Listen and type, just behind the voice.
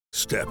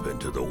Step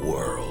into the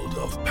world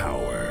of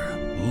power,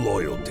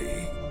 loyalty,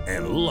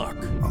 and luck.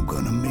 I'm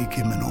gonna make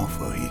him an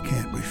offer he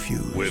can't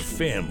refuse. With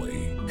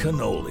family,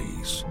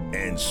 cannolis,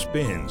 and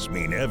spins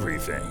mean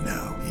everything.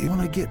 Now, you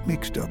wanna get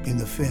mixed up in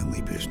the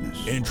family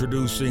business.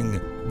 Introducing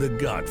The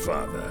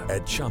Godfather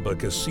at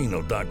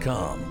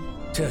ChumbaCasino.com.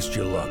 Test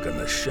your luck in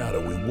the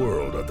shadowy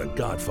world of The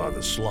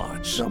Godfather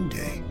slot.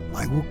 Someday,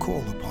 I will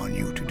call upon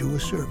you to do a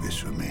service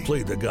for me.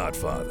 Play The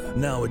Godfather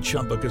now at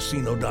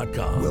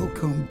ChumbaCasino.com.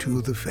 Welcome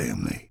to the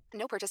family.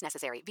 No purchase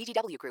necessary.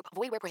 VGW Group.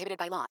 Void where prohibited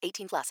by law.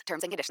 18 plus.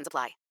 Terms and conditions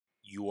apply.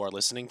 You are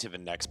listening to the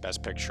Next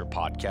Best Picture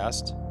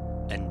podcast,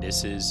 and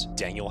this is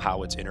Daniel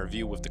Howitt's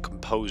interview with the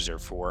composer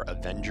for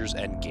Avengers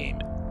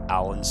Endgame,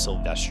 Alan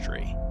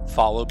Silvestri,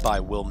 followed by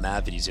Will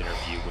Mavity's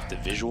interview with the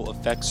visual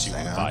effects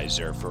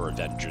supervisor for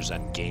Avengers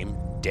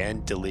Endgame,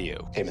 Dan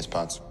DeLeo. Hey, Miss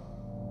Potts.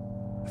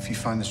 If you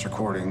find this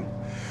recording,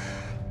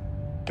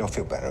 don't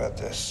feel bad about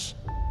this.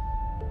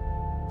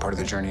 Part of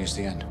the journey is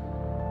the end.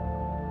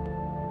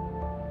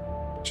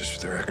 Just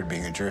for the record,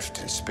 being adrift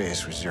in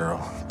space with zero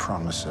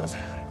promise of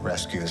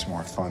rescue is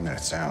more fun than it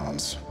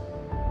sounds.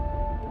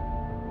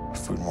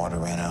 Food and water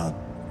ran out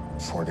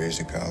 4 days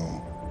ago.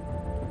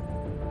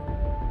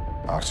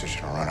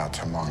 Oxygen will run out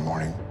tomorrow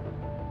morning.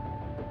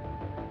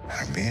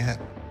 That'll be it.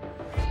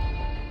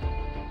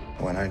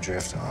 When I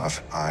drift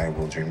off, I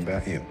will dream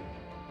about you.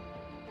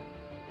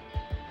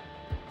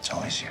 It's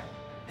always you.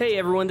 Hey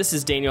everyone, this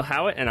is Daniel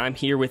Howitt, and I'm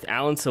here with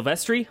Alan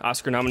Silvestri,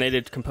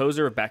 Oscar-nominated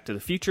composer of Back to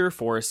the Future,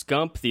 Forrest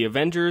Gump, The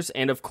Avengers,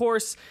 and of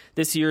course,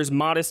 this year's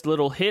modest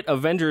little hit,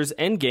 Avengers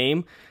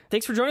Endgame.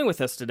 Thanks for joining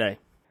with us today.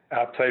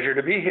 Pleasure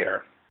to be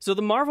here. So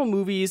the Marvel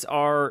movies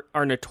are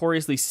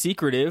notoriously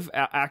secretive.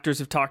 Actors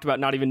have talked about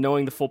not even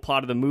knowing the full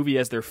plot of the movie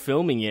as they're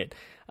filming it.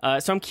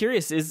 So I'm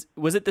curious,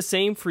 was it the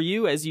same for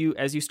you as you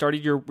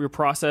started your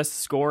process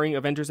scoring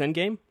Avengers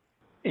Endgame?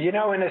 You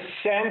know, in a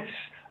sense,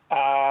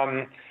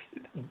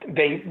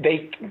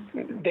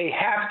 they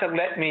have to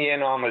let me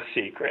in on the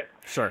secret.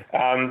 Sure.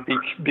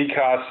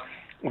 Because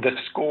the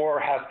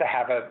score has to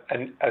have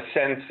a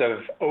sense of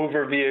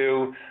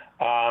overview,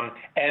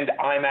 and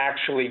I'm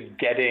actually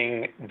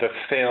getting the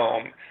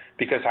film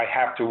because I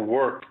have to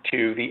work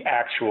to the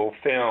actual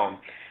film.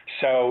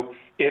 So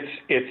it's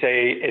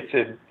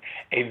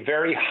a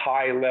very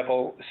high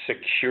level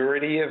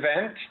security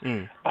event,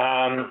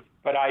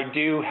 but I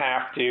do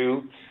have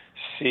to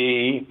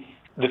see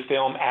the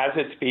film as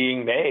it's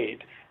being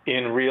made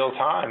in real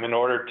time in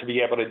order to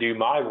be able to do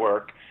my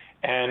work.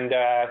 And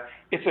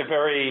it's a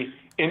very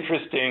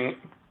interesting,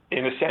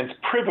 in a sense,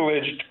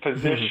 privileged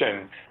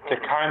position to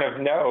kind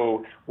of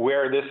know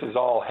where this is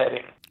all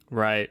heading.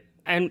 Right.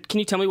 And can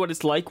you tell me what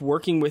it's like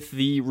working with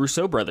the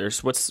Russo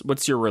brothers?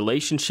 What's your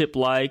relationship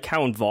like?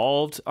 How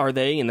involved are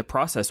they in the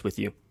process with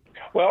you?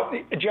 Well,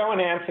 Joe and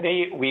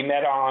Anthony, we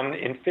met on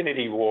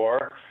Infinity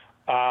War.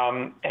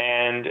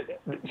 And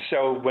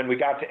so when we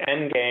got to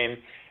Endgame,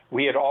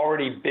 we had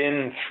already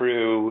been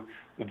through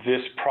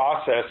this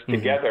process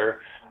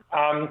together.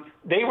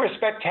 They were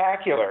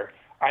spectacular.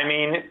 I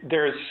mean,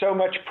 there's so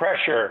much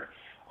pressure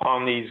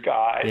on these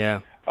guys. Yeah.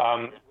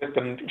 With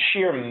the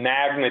sheer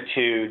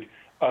magnitude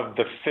of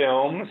the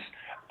films,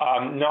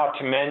 not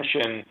to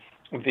mention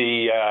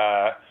the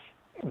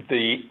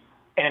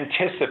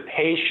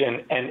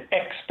anticipation and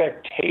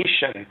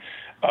expectation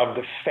of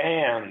the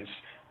fans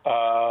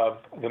of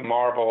the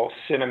Marvel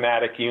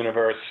Cinematic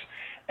Universe.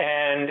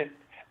 And,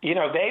 you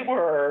know, they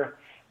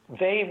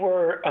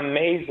were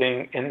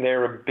amazing in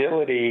their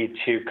ability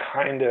to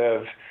kind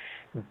of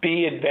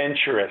be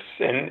adventurous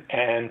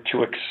and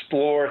to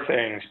explore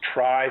things,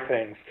 try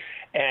things,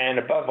 and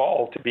above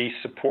all, to be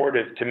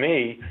supportive to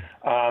me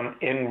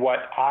in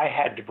what I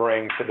had to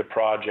bring to the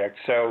project.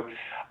 So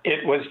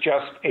it was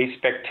just a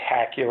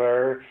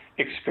spectacular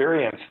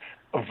experience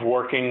of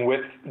working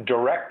with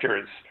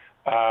directors.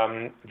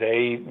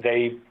 They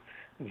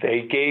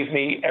gave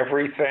me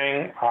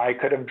everything I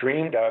could have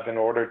dreamed of in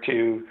order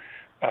to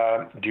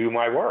do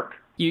my work.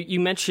 You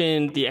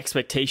mentioned the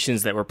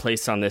expectations that were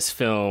placed on this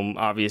film.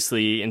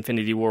 Obviously,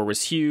 Infinity War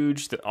was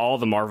huge. All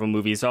the Marvel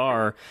movies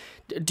are.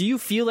 Do you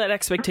feel that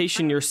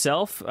expectation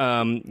yourself?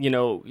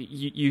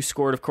 You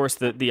scored, of course,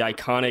 the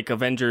iconic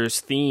Avengers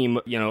theme,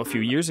 a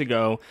few years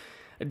ago.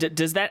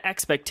 Does that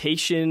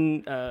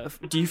expectation,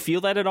 do you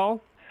feel that at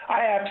all?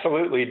 I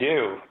absolutely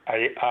do.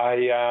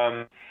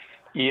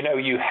 You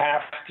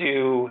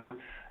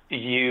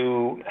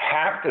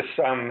have to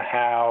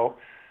somehow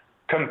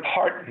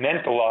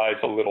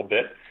compartmentalize a little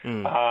bit.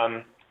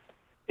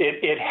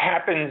 It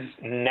happens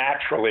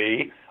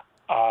naturally,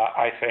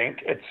 I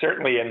think. It's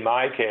certainly in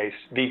my case,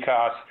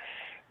 because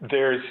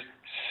there's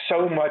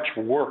so much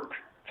work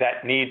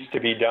that needs to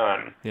be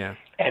done. Yeah.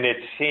 And it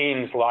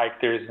seems like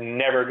there's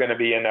never going to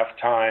be enough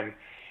time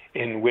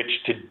in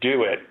which to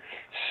do it.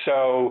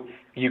 So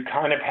you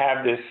kind of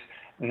have this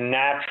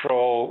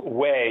natural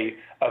way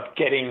of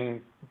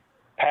getting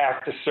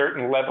past a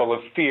certain level of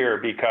fear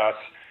because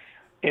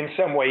in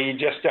some way you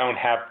just don't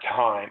have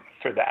time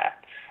for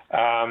that.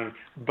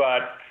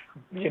 But,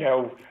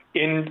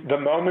 in the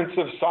moments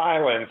of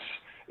silence,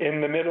 in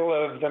the middle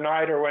of the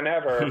night or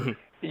whenever,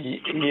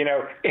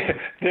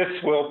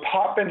 this will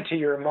pop into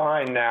your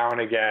mind now and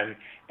again,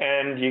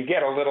 and you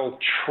get a little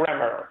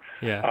tremor.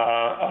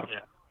 Of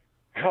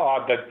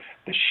God,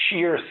 the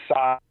sheer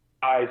size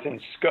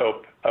and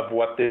scope of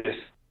what this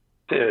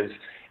is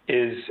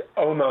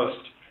almost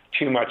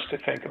too much to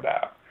think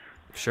about.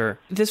 Sure.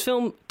 This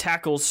film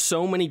tackles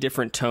so many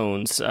different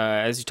tones.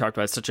 As you talked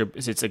about,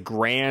 it's a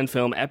grand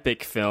film,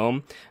 epic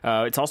film.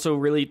 It's also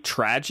really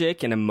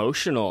tragic and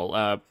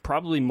emotional,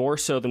 probably more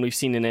so than we've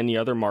seen in any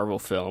other Marvel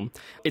film.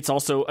 It's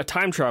also a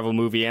time travel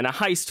movie and a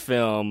heist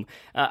film.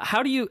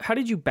 How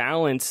did you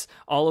balance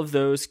all of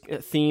those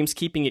themes,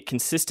 keeping it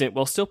consistent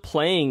while still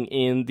playing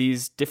in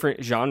these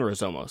different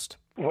genres almost?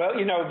 Well,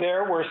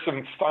 there were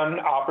some fun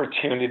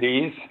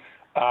opportunities.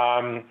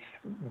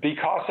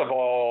 Because of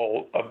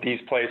all of these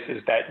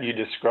places that you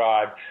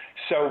described.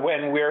 So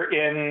when we're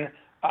in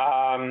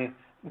the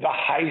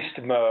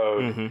heist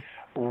mode,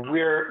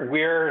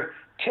 we're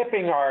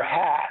tipping our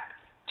hat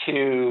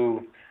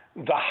to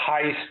the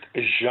heist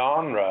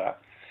genre,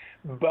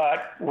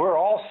 but we're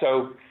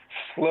also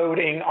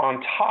floating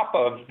on top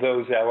of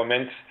those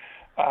elements.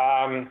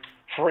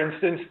 For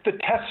instance, the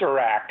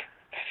Tesseract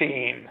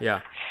theme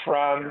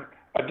from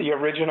the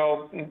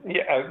original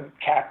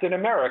Captain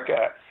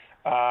America.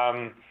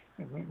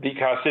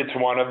 Because it's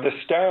one of the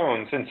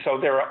stones. And so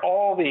there are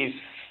all these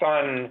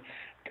fun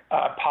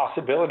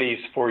possibilities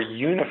for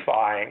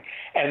unifying.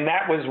 And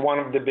that was one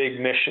of the big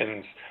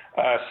missions,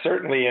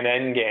 certainly in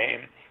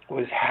Endgame,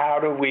 was how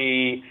do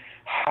we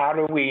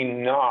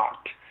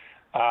not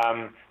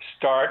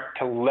start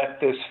to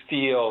let this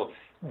feel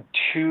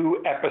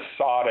too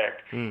episodic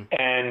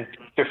and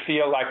to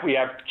feel like we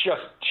have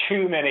just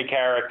too many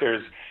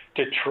characters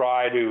to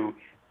try to,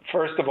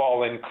 first of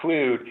all,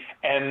 include,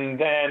 and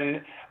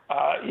then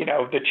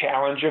the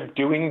challenge of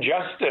doing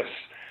justice.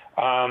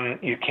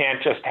 You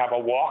can't just have a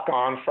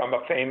walk-on from a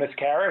famous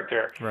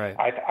character. Right.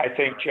 I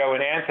think Joe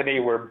and Anthony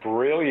were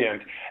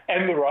brilliant,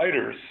 and the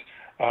writers,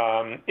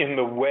 in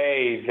the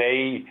way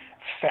they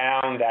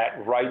found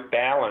that right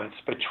balance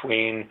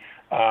between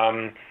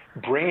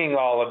bringing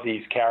all of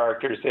these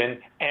characters in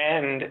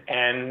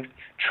and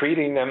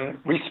treating them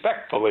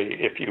respectfully,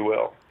 if you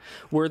will.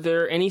 Were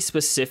there any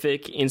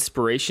specific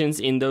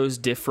inspirations in those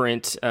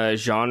different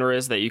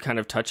genres that you kind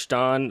of touched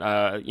on?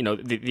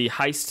 The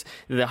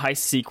heist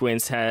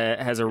sequence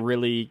has a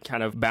really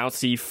kind of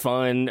bouncy,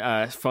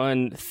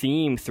 fun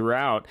theme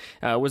throughout.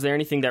 Was there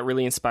anything that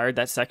really inspired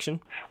that section?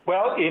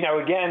 Well,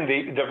 again,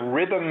 the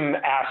rhythm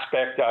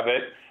aspect of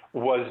it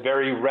was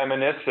very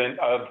reminiscent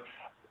of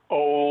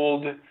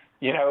old,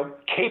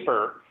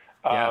 caper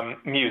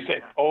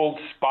music, old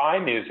spy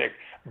music.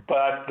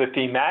 But the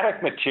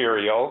thematic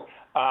material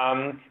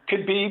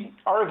could be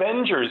our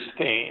Avengers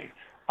theme,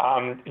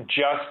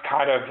 just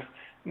kind of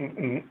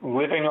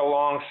living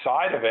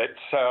alongside of it.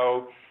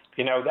 So,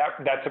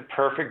 that's a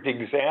perfect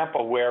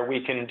example where we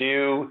can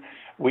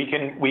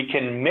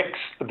mix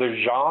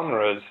the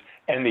genres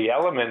and the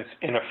elements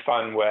in a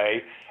fun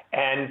way.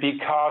 And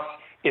because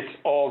it's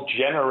all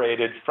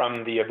generated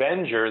from the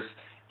Avengers,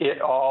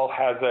 it all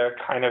has a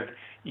kind of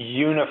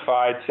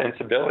unified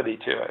sensibility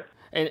to it.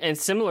 And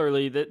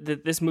similarly,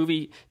 this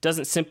movie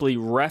doesn't simply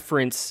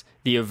reference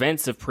the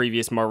events of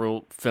previous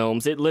Marvel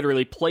films. It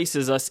literally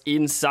places us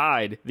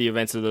inside the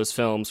events of those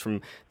films,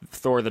 from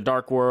Thor: The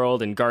Dark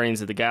World and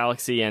Guardians of the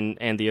Galaxy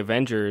and the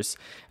Avengers.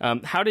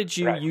 How did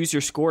you use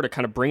your score to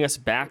kind of bring us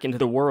back into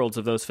the worlds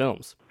of those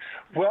films?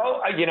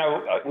 Well,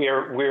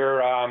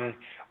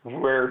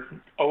 we're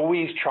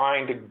always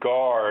trying to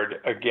guard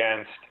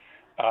against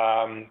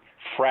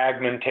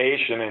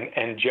fragmentation,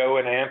 and Joe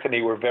and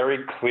Anthony were very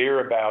clear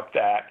about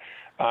that.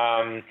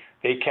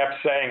 They kept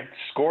saying,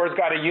 score's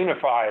got to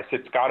unify us.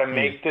 It's got to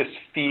make this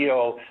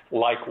feel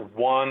like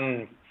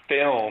one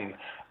film.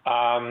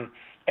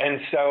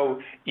 And so,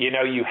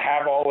 you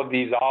have all of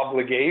these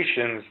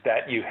obligations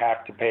that you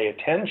have to pay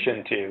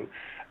attention to.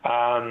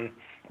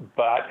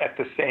 But at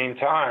the same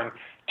time,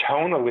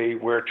 tonally,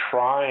 we're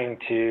trying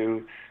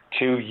to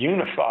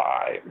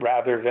unify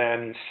rather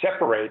than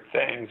separate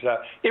things.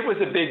 It was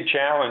a big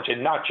challenge,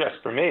 and not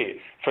just for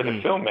me, for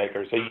the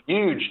filmmakers, a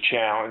huge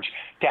challenge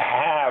to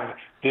have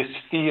this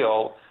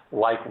feel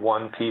like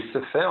one piece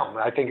of film.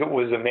 I think it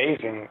was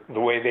amazing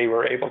the way they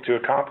were able to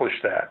accomplish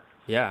that.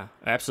 Yeah,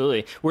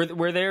 absolutely.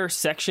 Were there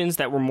sections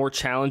that were more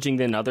challenging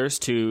than others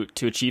to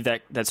achieve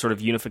that sort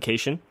of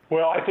unification?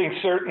 Well, I think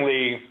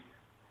certainly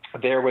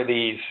there were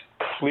these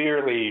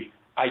clearly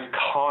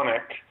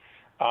iconic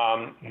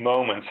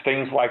moments,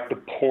 things like the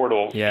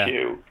portal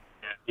cue.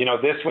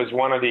 This was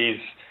one of these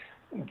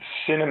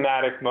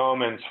cinematic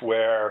moments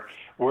where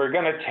we're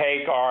going to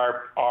take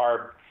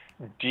our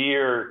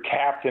dear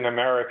Captain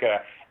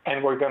America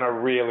and we're going to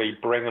really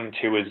bring him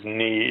to his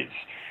knees,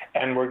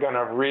 and we're going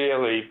to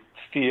really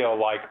feel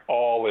like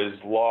all is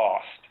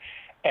lost,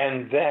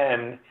 and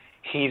then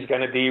he's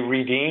going to be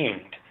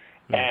redeemed,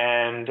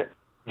 and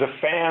the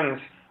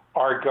fans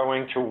are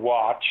going to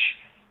watch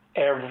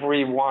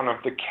every one of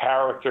the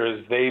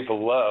characters they've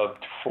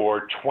loved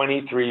for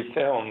 23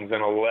 films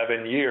in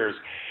 11 years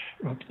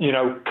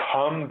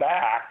come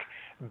back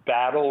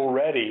battle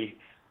ready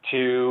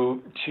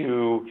to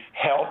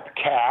help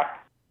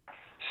Cap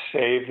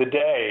save the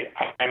day.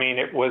 I mean,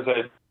 it was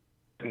a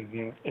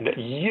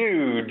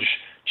huge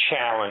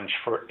challenge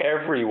for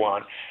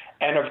everyone.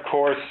 And of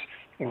course,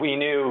 we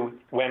knew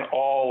when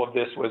all of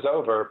this was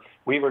over,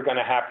 we were going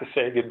to have to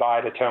say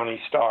goodbye to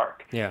Tony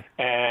Stark. Yeah.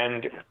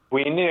 And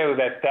we knew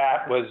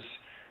that was,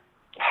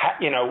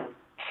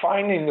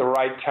 finding the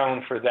right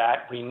tone for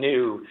that, we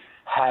knew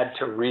had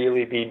to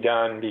really be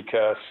done,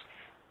 because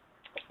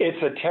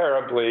it's a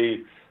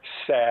terribly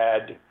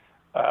sad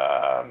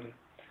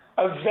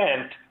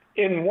event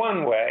in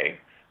one way,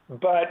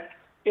 but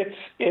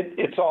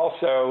it's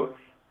also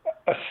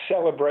a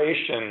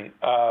celebration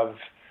of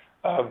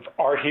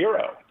our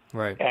hero.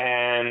 Right.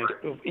 And,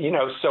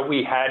 so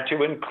we had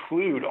to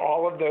include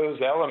all of those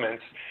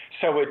elements,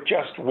 so it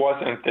just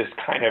wasn't this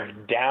kind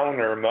of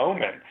downer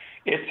moment.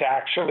 It's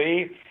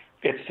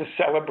a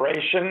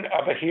celebration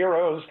of a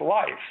hero's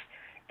life.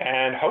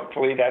 And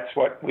hopefully that's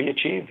what we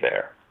achieved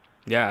there.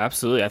 Yeah,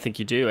 absolutely. I think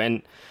you do.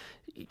 And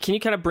can you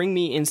kind of bring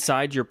me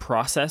inside your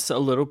process a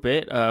little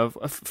bit of,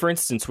 for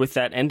instance, with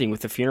that ending,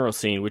 with the funeral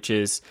scene, which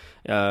is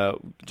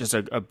just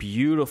a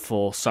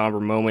beautiful, somber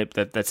moment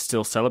that's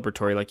still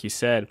celebratory, like you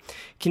said.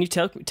 Can you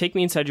take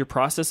me inside your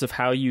process of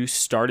how you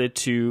how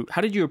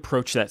did you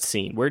approach that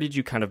scene? Where did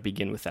you kind of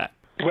begin with that?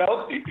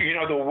 Well,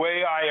 the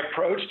way I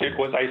approached it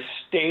was I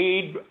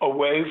stayed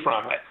away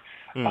from it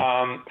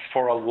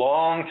for a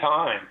long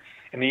time.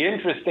 And the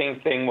interesting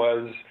thing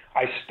was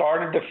I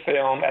started the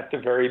film at the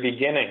very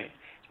beginning,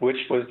 which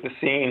was the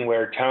scene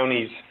where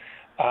Tony's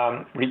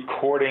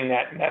recording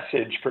that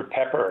message for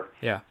Pepper.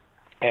 Yeah.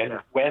 And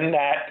when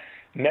that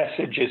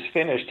message is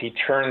finished, he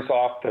turns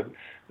off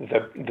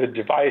the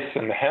device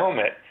in the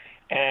helmet,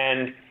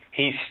 and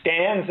he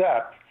stands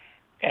up.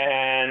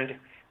 And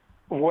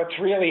what's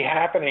really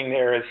happening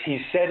there is he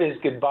said his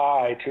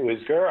goodbye to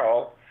his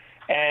girl,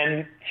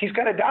 and he's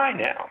going to die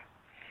now.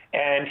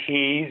 And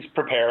he's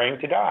preparing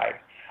to die.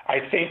 I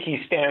think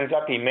he stands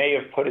up. He may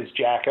have put his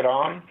jacket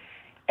on,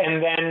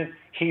 and then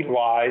he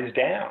lies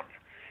down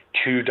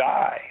to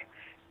die.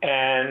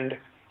 And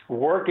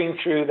working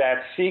through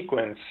that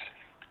sequence,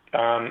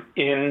 I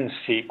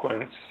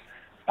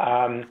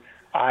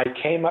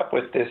came up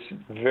with this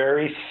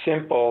very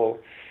simple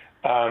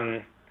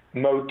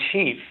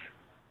motif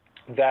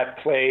that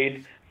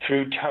played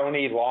through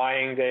Tony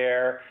lying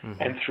there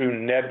and through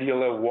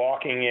Nebula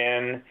walking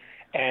in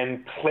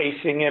and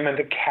placing him in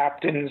the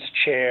captain's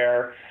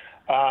chair.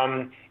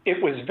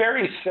 It was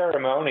very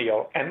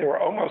ceremonial, and there were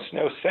almost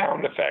no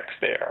sound effects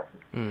there.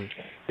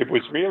 It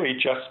was really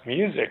just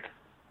music,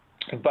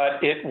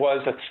 but it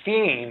was a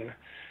theme.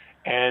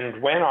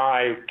 And when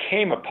I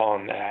came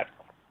upon that,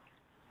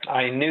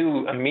 I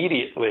knew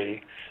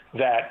immediately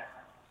that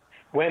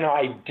when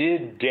I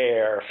did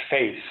dare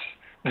face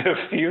the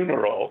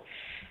funeral,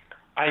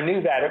 I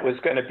knew that it was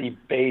going to be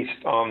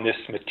based on this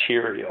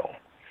material.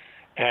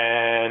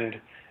 And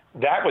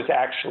that was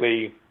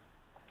actually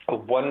a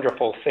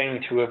wonderful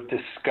thing to have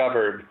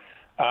discovered,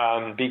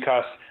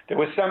 because there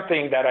was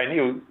something that I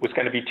knew was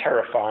going to be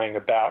terrifying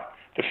about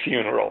the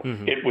funeral.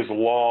 It was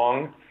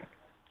long.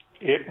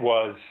 It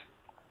was,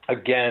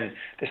 again,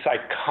 this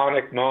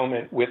iconic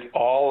moment with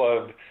all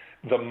of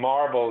the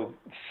Marvel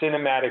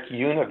Cinematic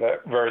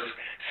Universe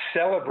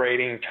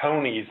celebrating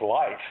Tony's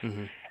life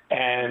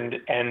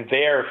and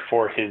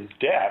therefore his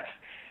death.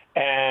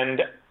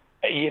 And,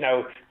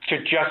 to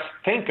just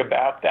think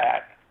about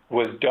that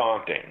was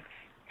daunting.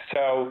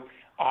 So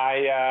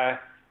I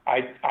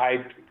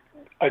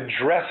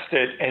addressed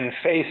it and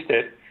faced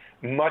it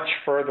much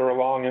further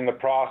along in the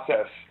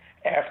process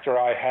after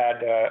I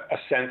had a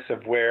sense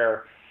of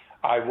where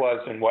I was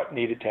and what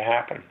needed to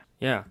happen.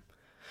 Yeah.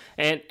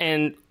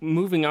 And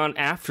moving on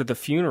after the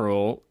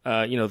funeral,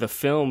 the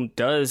film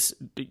does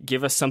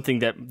give us something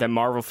that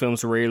Marvel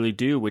films rarely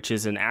do, which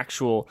is an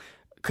actual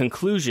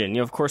conclusion.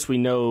 Of course, we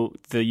know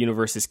the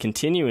universe is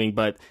continuing,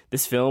 but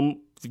this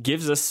film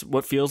gives us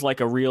what feels like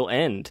a real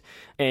end.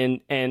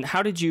 And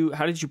how did you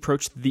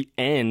approach the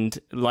end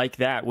like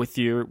that with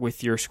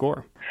your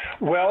score?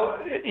 Well,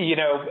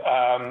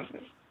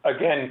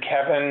 again,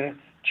 Kevin,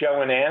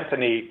 Joe, and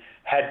Anthony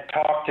had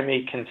talked to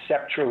me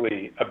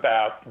conceptually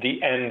about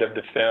the end of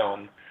the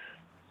film,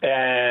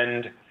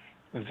 and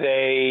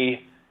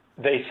they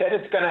said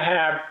it's going to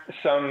have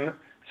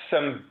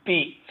some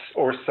beats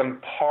or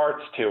some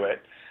parts to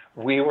it.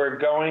 We were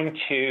going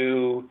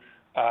to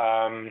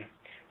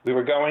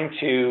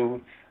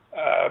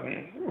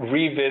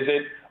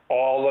revisit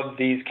all of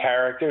these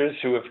characters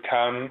who have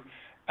come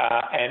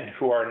and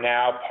who are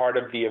now part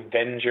of the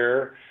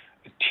Avenger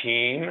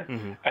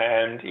team.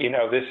 And,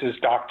 this is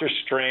Doctor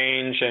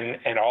Strange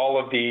and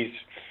all of these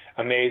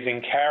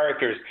amazing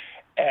characters.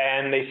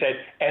 And they said,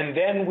 and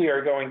then we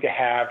are going to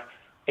have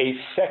a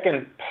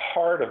second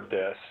part of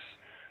this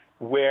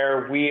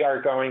where we are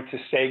going to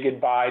say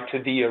goodbye to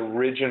the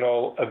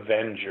original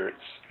Avengers.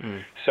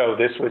 So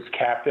this was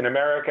Captain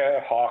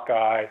America,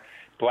 Hawkeye,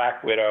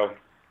 Black Widow,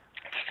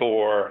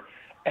 Thor,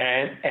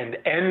 and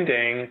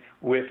ending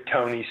with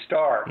Tony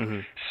Stark.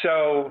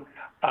 So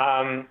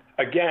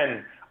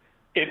again,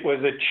 it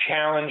was a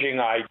challenging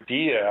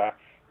idea,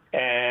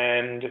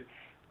 and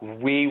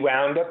we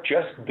wound up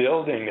just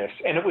building this.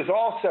 And it was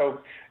also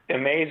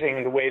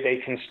amazing the way they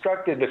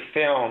constructed the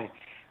film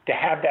to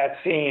have that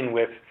scene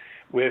with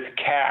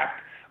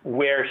Cap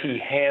where he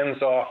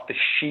hands off the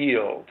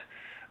shield.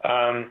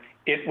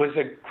 It was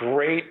a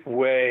great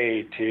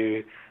way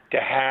to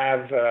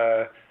have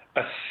a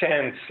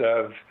sense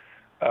of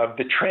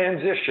the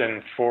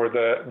transition for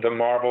the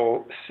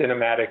Marvel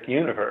Cinematic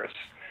Universe,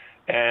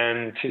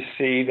 and to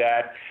see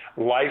that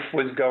life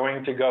was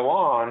going to go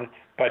on,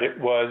 but it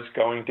was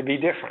going to be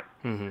different.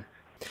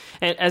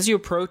 And as you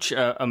approach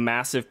a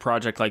massive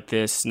project like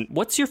this,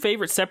 what's your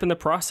favorite step in the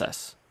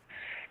process?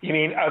 You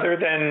mean other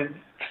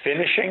than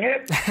finishing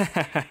it?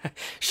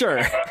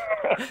 Sure.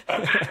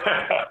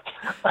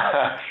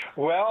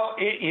 Well,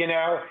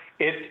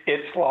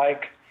 it's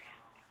like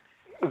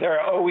there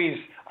are always.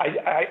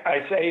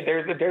 I say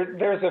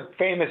there's a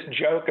famous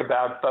joke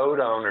about boat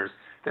owners.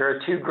 There are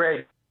two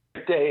great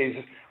days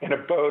in a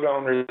boat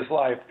owner's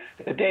life: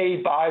 the day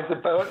he buys a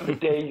boat and the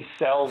day he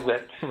sells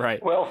it.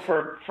 Right. Well,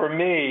 for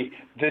me,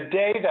 the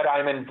day that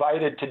I'm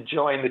invited to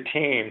join the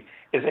team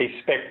is a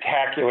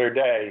spectacular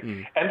day,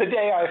 and the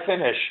day I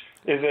finish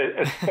is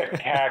a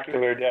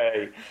spectacular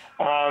day.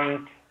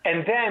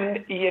 And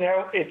then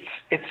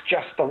it's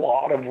just a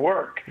lot of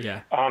work.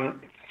 Yeah.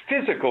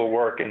 Physical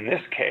work in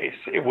this case.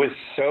 It was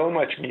so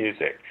much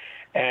music,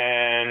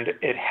 and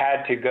it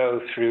had to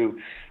go through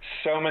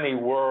so many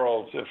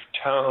worlds of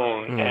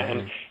tone,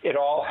 and it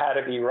all had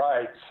to be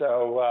right.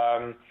 So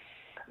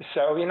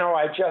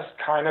I just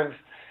kind of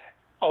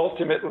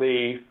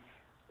ultimately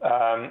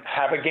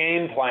have a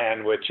game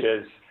plan, which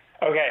is,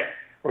 okay,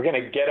 we're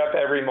going to get up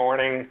every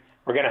morning,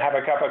 we're going to have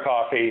a cup of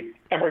coffee,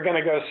 and we're going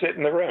to go sit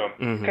in the room,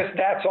 because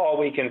that's all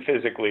we can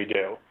physically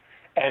do.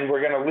 And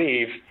we're going to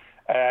leave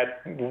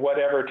at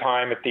whatever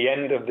time at the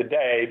end of the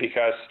day,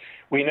 because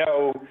we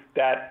know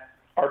that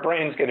our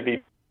brain's going to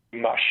be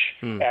mush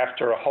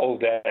after a whole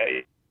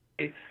day.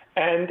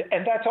 And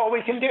that's all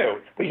we can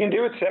do. We can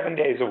do it 7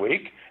 days a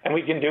week, and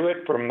we can do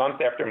it for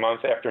month after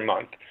month after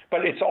month,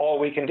 but it's all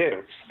we can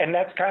do. And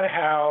that's kind of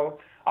how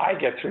I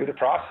get through the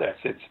process.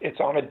 It's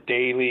on a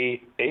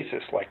daily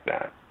basis like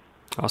that.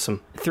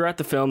 Awesome. Throughout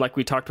the film, like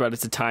we talked about,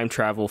 it's a time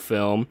travel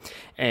film,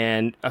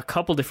 and a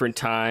couple different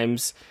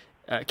times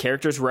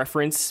characters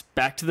reference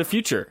Back to the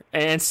Future.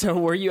 And so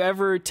were you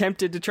ever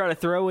tempted to try to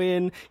throw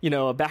in,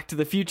 a Back to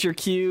the Future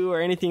cue or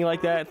anything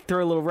like that?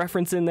 Throw a little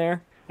reference in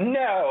there?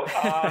 No,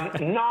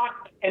 not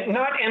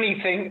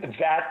anything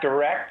that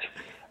direct,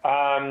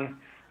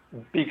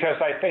 because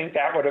I think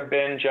that would have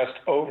been just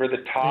over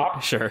the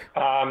top. Sure.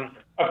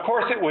 Of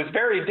course, it was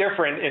very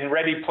different in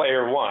Ready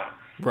Player One,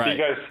 right?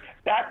 Because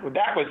that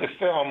was a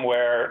film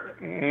where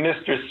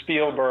Mr.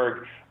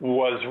 Spielberg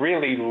was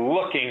really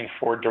looking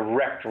for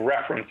direct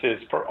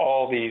references for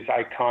all these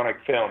iconic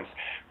films,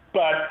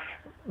 but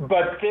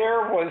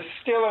there was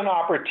still an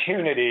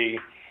opportunity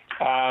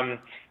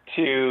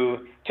to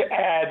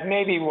add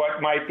maybe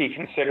what might be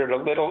considered a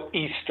little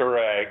Easter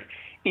egg,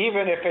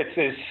 even if it's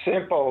as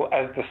simple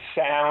as the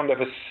sound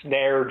of a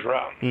snare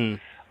drum,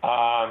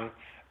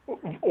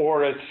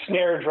 or a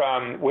snare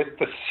drum with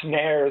the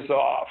snares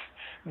off,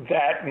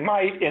 that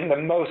might, in the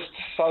most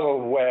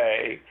subtle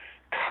way,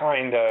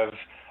 kind of,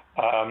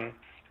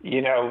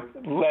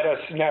 let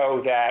us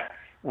know that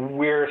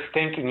we're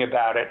thinking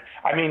about it.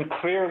 I mean,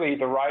 clearly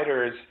the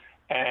writers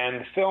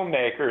and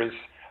filmmakers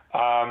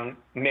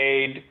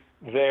made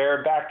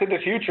their Back to the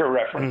Future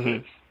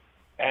references,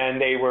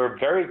 and they were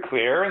very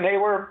clear, and they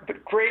were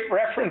great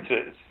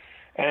references.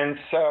 And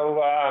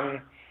so,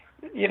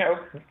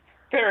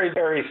 very,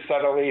 very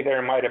subtly,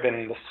 there might have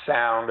been the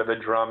sound of a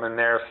drum in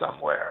there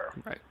somewhere.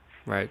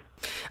 Right.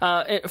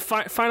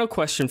 Final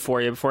question for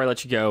you before I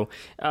let you go.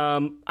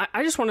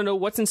 I just want to know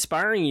what's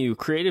inspiring you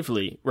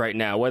creatively right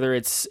now, whether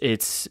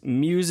it's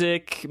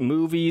music,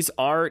 movies,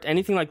 art,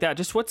 anything like that.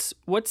 Just what's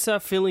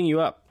filling you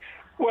up?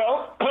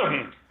 Well,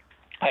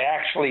 I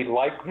actually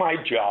like my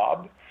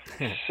job,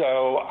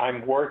 so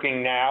I'm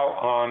working now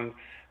on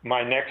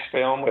my next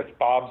film with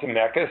Bob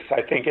Zemeckis.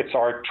 I think it's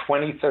our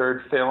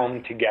 23rd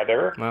film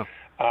together. Wow.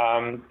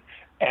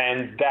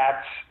 And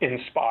that's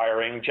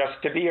inspiring.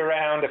 Just to be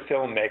around a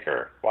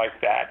filmmaker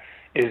like that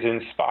is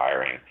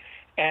inspiring.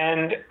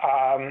 And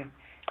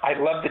I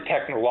love the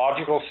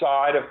technological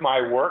side of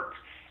my work,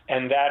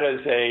 and that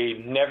is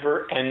a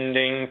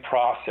never-ending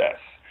process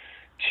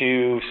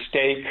to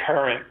stay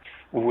current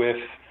with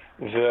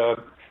the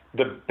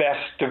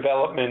best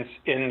developments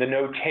in the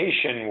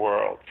notation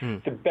world,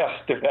 the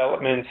best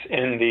developments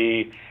in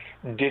the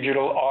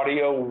digital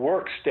audio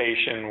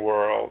workstation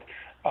world,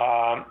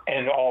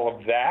 and all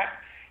of that.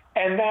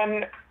 And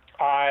then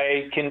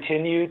I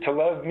continue to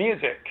love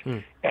music,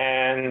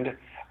 and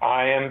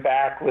I am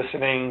back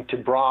listening to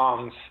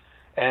Brahms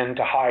and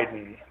to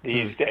Haydn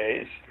these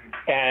days.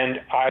 And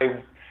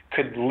I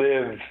could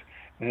live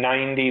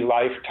 90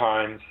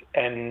 lifetimes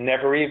and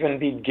never even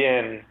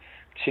begin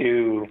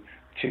to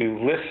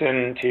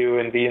listen to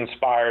and be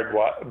inspired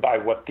by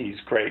what these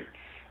great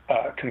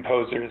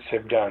composers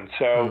have done.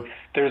 So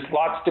there's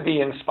lots to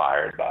be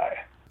inspired by.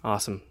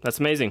 Awesome. That's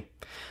amazing.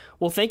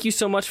 Well, thank you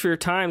so much for your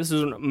time. This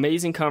was an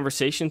amazing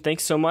conversation.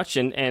 Thanks so much,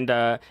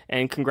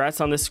 and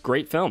congrats on this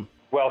great film.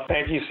 Well,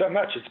 thank you so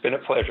much. It's been a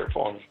pleasure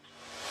for me.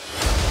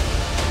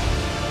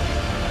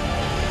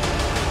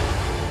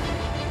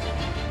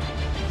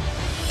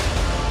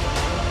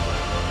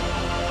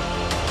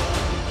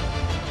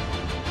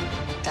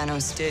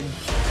 Thanos did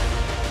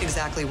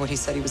exactly what he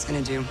said he was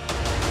going to do.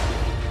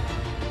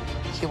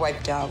 He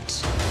wiped out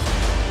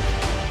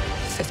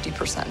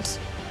 50%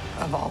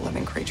 of all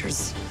living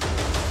creatures.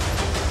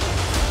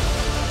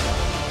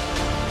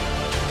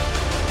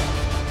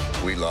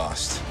 We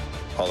lost,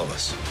 all of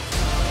us.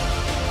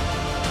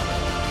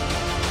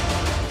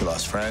 We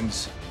lost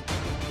friends,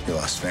 we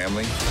lost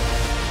family,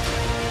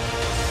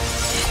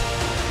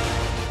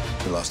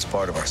 we lost a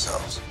part of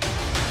ourselves.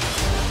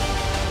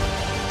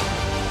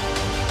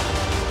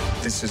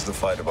 This is the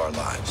fight of our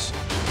lives.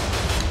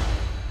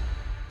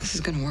 This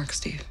is gonna work,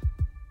 Steve.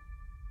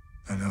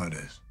 I know it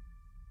is.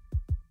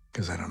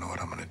 Because I don't know what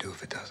I'm going to do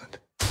if it doesn't.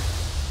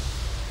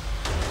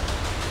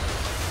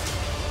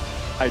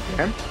 Hi,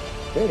 Dan.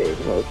 Hey,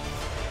 hello.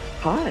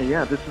 Hi,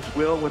 yeah, this is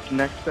Will with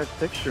Next Best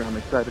Picture. I'm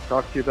excited to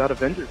talk to you about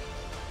Avengers.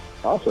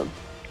 Awesome.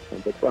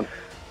 Sounds like fun.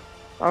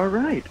 All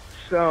right.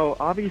 So,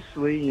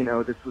 obviously, you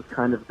know, this was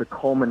kind of the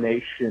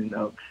culmination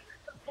of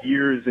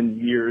years and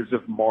years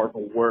of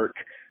Marvel work.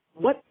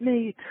 What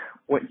made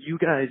what you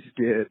guys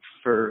did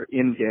for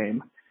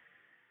Endgame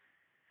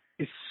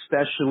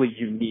especially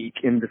unique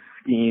in the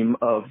scheme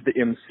of the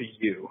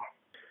MCU?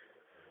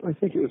 I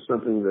think it was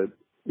something that,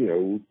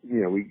 you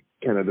know, we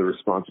kind of the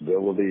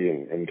responsibility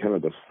and kind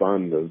of the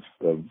fun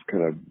of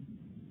kind of,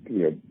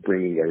 you know,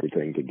 bringing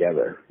everything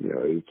together. You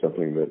know, it's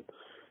something that,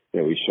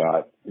 you know, we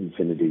shot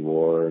Infinity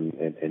War and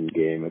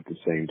Endgame at the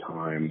same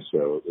time.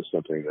 So it was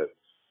something that,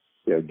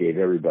 you know, gave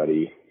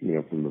everybody, you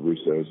know, from the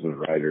Russos and the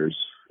writers,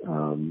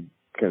 kind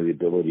of the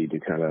ability to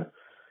kind of,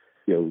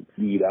 you know,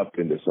 lead up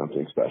into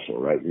something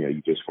special, right? You know,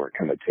 you just weren't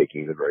kind of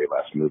taking the very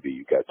last movie.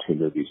 You got two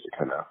movies to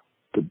kind of,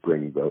 to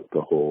bring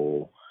the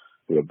whole,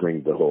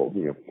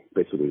 you know,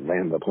 basically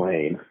land the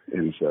plane.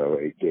 And so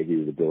it gave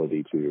you the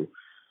ability to,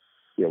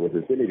 you know, with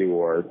Infinity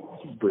War,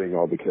 bring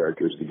all the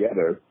characters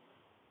together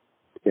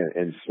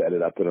and set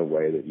it up in a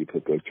way that you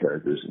put those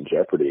characters in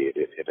jeopardy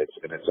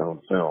in its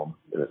own film,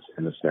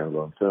 in a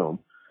standalone film.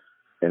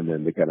 And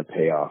then to kind of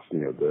pay off, you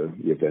know,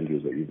 the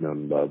Avengers that you've known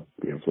and loved,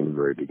 you know, from the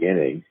very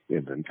beginning,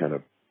 and then kind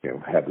of, you know,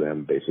 have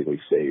them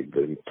basically save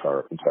the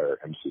entire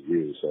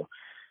MCU. So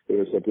it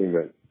was something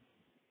that,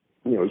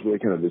 you know, was really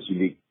kind of this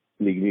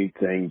unique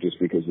thing just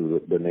because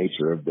of the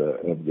nature of the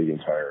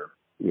entire,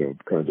 you know,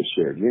 kind of the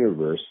shared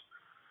universe,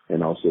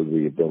 and also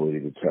the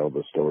ability to tell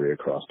the story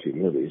across two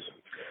movies.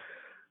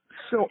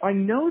 So I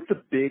know the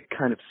big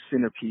kind of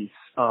centerpiece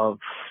of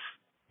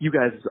you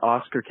guys'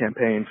 Oscar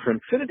campaign for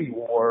Infinity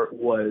War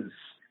was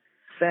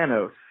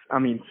Thanos. I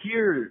mean,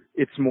 here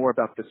it's more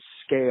about the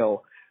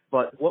scale,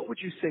 but what would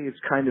you say is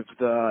kind of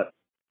the,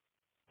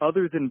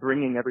 other than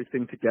bringing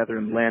everything together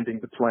and landing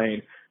the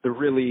plane, the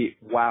really,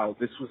 wow,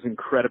 this was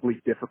incredibly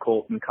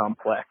difficult and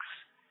complex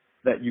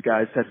that you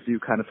guys had to do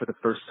kind of for the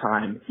first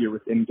time here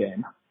with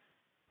Endgame?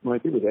 Well, I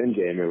think with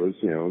Endgame, it was,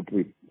 you know,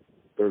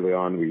 early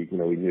on, we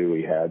knew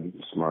we had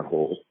Smart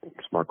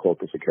Hulk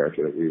as a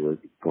character that we were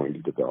going to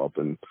develop,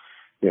 and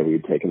you know, we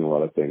had taken a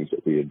lot of things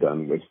that we had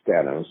done with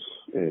Thanos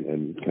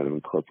and kind of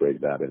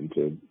incorporate that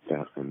into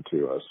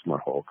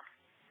Smart Hulk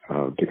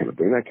to kind of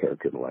bring that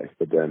character to life.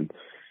 But then,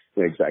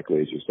 you know,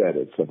 exactly as you said,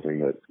 it's something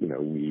that, you know,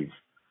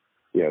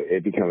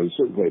 it becomes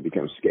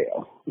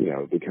scale. You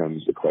know, it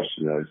becomes a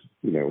question of,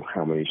 you know,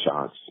 how many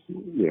shots,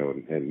 you know,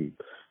 and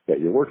that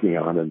you're working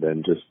on, and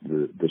then just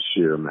the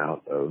sheer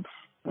amount of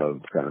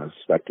kind of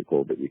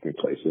spectacle that you can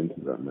place into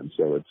them. And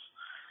so it's,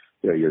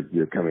 you know,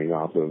 you're coming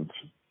off of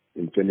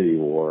Infinity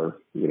War,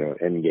 you know,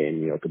 Endgame,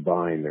 you know,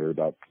 combined, there were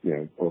about, you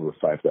know, over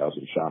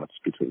 5,000 shots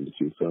between the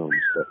two films.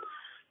 But,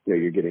 you know,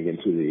 you're getting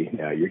into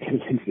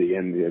the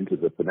end, into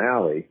the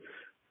finale,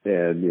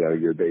 and, you know,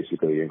 you're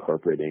basically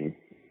incorporating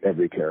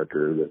every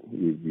character that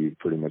you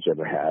pretty much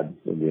ever had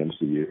in the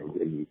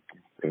MCU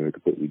in a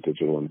completely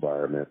digital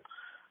environment.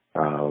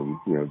 You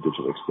know,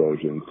 digital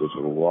explosions,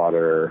 digital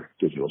water,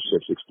 digital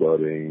ships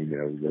exploding, you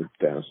know,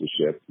 Thanos'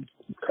 ship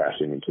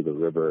crashing into the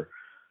river.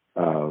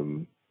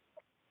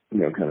 You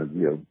know, kind of,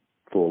 you know,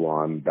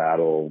 full-on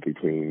battle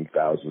between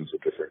thousands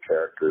of different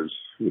characters,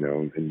 you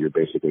know, and you're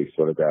basically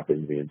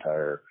photographing the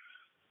entire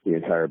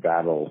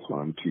battle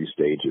on two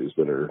stages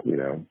that are, you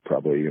know,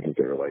 probably, I think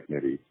they were like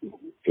maybe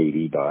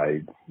 80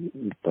 by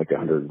like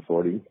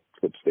 140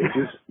 foot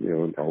stages, you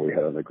know, and all we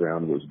had on the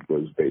ground was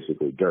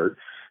basically dirt.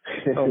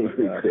 Oh,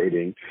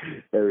 creating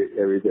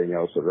everything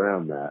else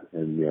around that,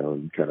 and, you know,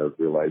 and kind of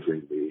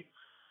realizing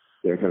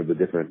kind of the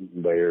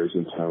different layers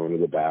and tone of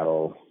the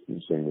battle,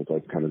 and seeing with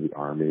like kind of the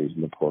armies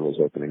and the portals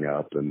opening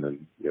up, and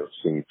then, you know,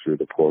 seeing through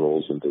the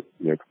portals into,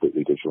 you know,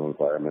 completely digital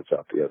environments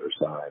out the other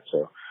side.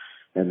 So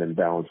and then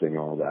balancing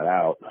all that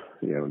out,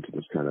 into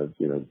this kind of,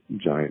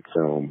 giant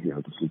film,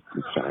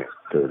 this giant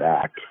third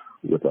act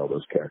with all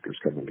those characters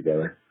coming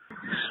together.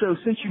 So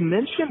since you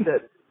mentioned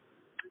that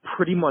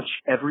pretty much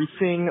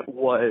everything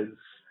was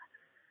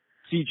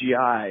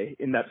CGI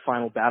in that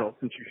final battle,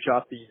 since you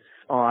shot these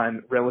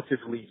on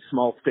relatively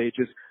small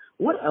stages,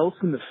 what else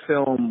in the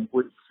film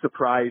would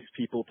surprise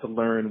people to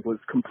learn was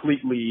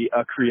completely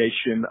a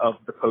creation of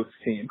the post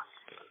team?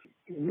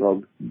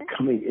 Well,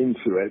 coming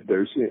into it,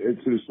 there's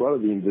a lot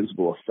of the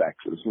invisible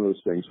effects. It's one of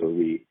those things where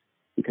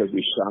because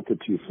we shot the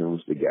two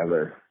films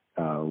together,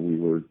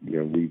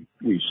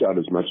 we shot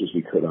as much as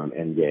we could on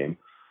Endgame,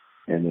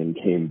 and then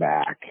came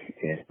back,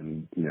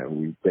 and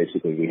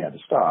we had to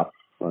stop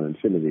on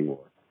Infinity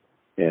War,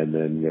 and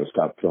then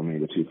stop filming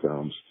the two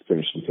films,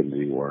 finish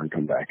Infinity War, and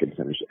come back and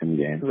finish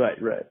Endgame.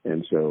 Right.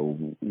 And so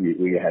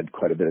we had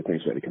quite a bit of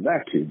things we had to come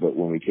back to, but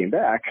when we came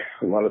back,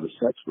 a lot of the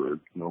sets were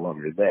no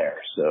longer there.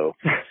 So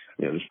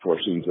there's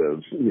portions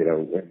of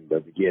in the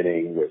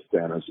beginning with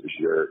Thanos'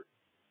 shirt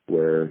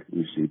where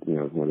you see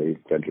when the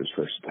Avengers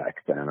first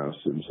attack Thanos,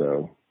 and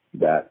so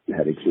that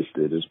had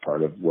existed as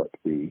part of what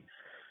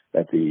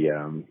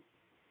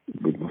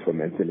from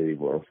Infinity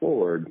War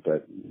forward,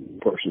 but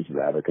portions of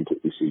that are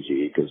completely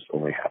CG because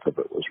only half of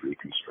it was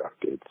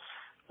reconstructed.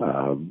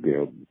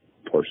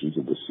 Portions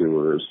of the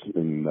sewers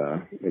in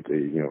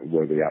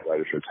where the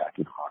Outriders are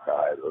attacking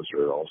Hawkeye, those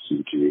are all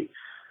CG.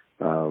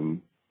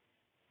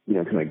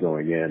 Kind of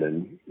going in,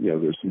 and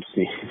there's some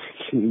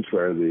scenes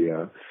where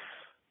the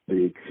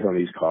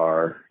Tony's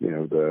car,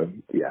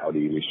 the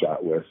Audi we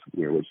shot with,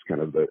 was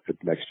kind of the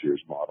next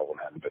year's model and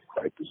hadn't been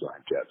quite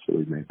designed yet, so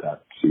we made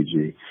that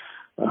CG.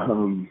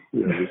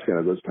 Just kind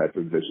of those type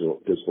of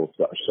visual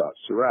shots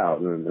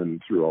throughout, and then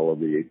through all of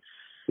the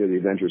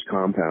Avengers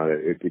compound,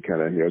 it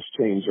kind of it's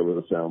changed over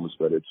the films,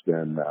 but it's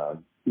been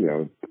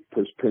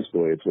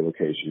principally it's a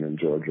location in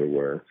Georgia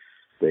where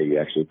they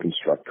actually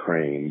construct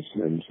cranes,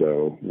 and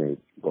so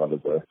a lot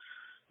of the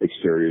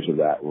exteriors of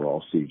that were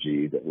all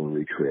CG that were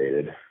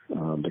recreated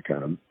to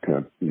kind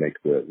of make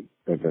the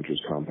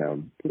Avengers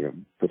compound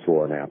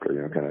before and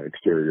after kind of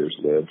exteriors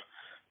live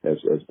as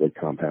the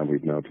compound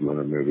we've known from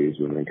other movies,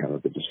 and then kind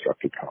of the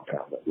destructive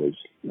compound that was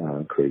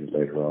created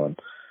later on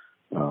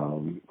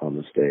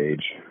the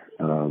stage.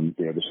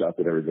 The shot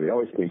that everybody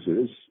always thinks it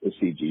is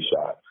a CG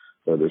shot,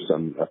 though there's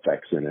some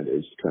effects in it,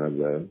 is kind of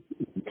the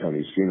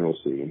Tony's funeral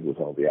scene with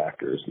all the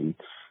actors, and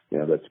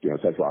that's it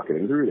has Rocket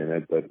and Groot in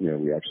it, but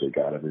we actually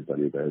got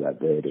everybody there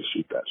that day to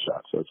shoot that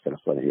shot, so it's kind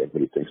of funny.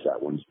 Everybody thinks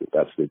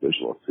that's the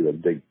visual, the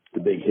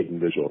big hidden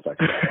visual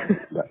effect,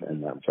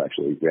 and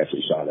we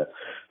actually shot it.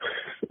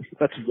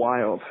 That's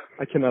wild.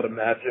 I cannot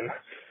imagine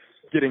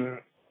getting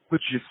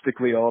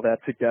logistically all that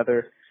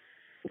together.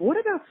 What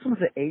about some of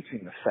the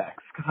aging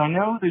effects? Because I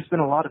know there's been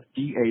a lot of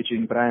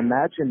de-aging, but I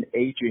imagine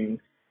aging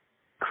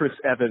Chris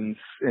Evans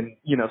and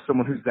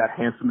someone who's that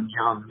handsome and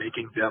young,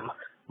 making them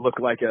look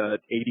like a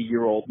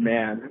 80-year-old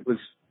man was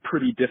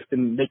pretty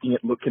and making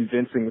it look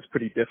convincing was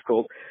pretty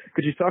difficult.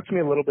 Could you talk to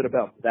me a little bit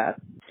about that?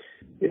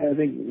 Yeah, I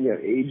think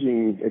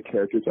aging a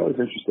character, it's always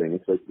interesting.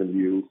 It's like when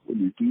you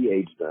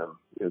de-age them,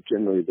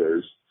 generally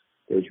there's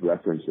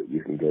reference that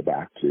you can go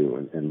back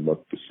to and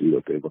look to see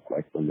what they look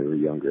like when they were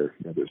younger.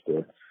 There's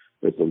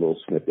a little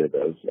snippet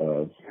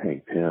of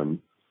Hank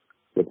Pym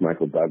with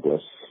Michael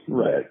Douglas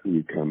that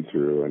you come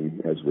through,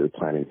 and as we were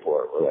planning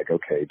for it, we're like,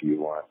 okay, do you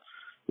want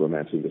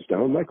Romancing the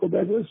Stone Michael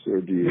Douglas, or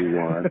do you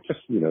want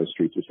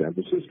Streets of San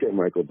Francisco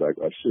Michael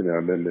Douglas?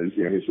 And then there's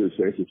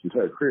his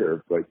entire career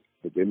of like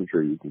the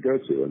imagery you can go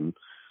to, and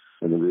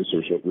the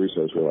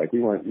Russos were like, we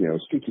want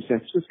Streets of San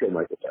Francisco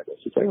Michael Douglas.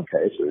 It's like,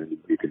 okay, so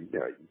you can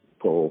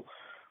pull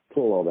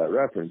all that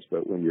reference,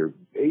 but when you're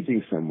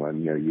aging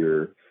someone,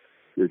 you're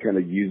kind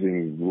of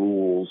using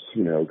rules,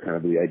 kind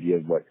of the idea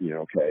of what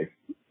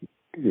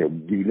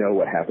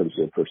what happens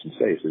to a person's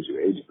face as you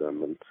age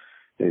them, and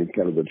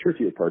kind of the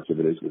trickier parts of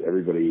it is that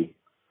everybody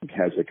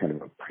has a kind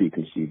of a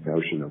preconceived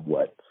notion of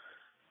what,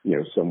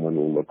 someone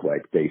will look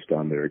like based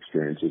on their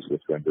experiences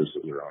with members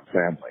of their own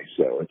family.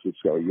 So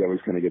so you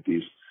always kind of get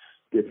these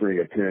differing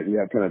appearance. You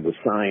have kind of the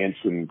science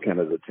and kind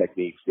of the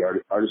techniques, the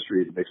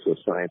artistry that makes the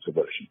science of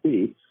what it should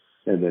be,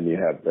 and then you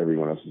have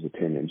everyone else's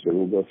opinion. So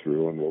we'll go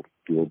through and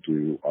we'll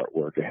do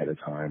artwork ahead of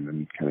time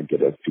and kind of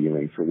get a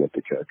feeling for what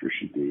the character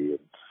should be.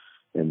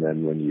 And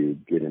then when you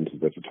get into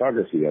the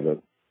photography of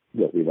it,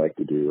 what we like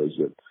to do is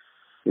that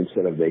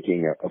instead of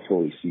making a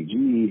fully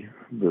CG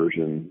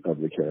version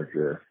of the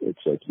character, it's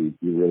like you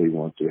really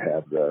want to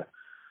have the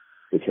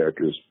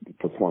character's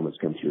performance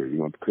come through. You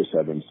want Chris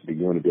Evans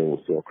you want to be able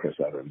to feel Chris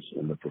Evans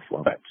in the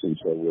performance. And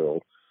so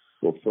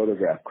we'll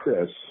photograph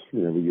Chris.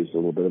 We use a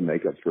little bit of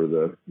makeup for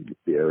the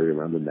area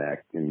around the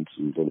neck and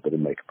a little bit of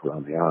makeup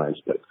around the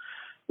eyes. But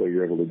what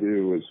you're able to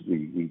do is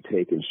we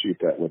take and shoot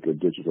that with a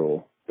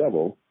digital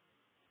double.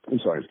 I'm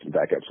sorry, to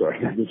back up, sorry.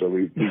 So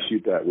we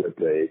shoot that with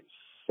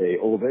a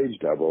old age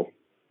double.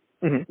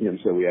 Mm-hmm. And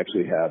so we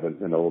actually have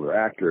an older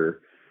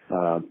actor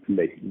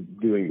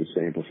doing the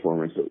same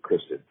performance that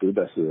Chris did to the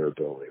best of their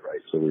ability,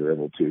 right? So we were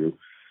able to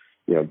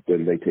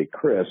then they take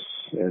Chris,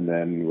 and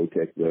then we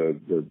take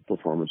the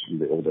performance from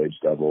the Old Age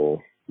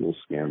Double. We'll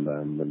scan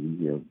them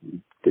and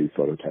do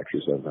photo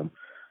textures of them.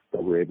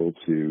 But we're able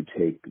to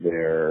take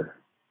their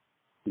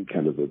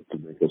kind of the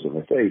wrinkles on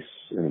their face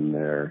and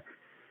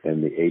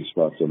the age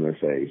spots on their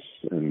face,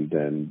 and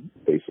then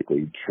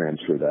basically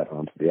transfer that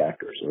onto the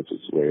actor. So it's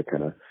a way of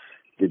kind of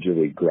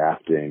digitally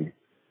grafting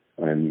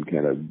and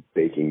kind of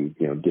baking,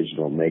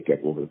 digital makeup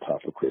over the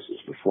top of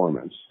Chris's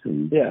performance.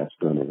 And that's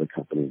done in a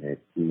company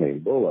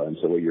named Bola. And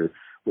so what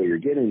you're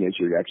getting is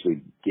you're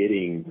actually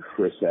getting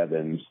Chris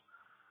Evans'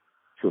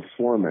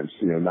 performance,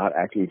 not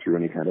acting through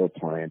any kind of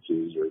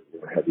appliances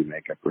or heavy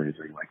makeup or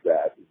anything like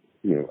that,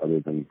 other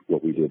than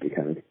what we did to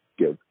kind of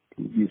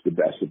use the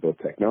best of both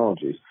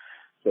technologies.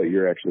 So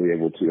you're actually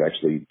able to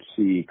actually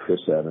see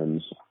Chris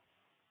Evans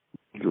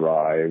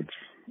drive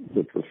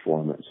the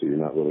performance. So you're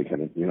not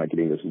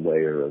getting this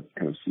layer of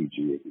kind of CG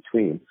in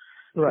between.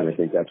 Right. And I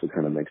think that's what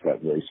kind of makes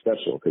that very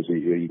special, because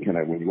you kind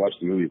of, when you watch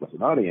the movie with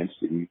an audience,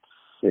 and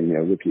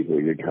the people,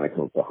 you kind of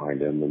come up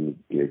behind him and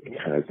you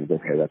kind of think,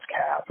 okay, that's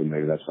Cap, and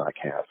maybe that's not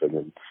Cap. And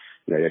then,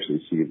 you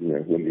actually see,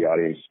 when the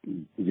audience,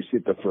 you see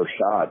it the first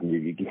shot, and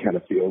you can kind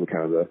of feel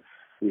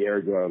the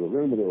air go out of the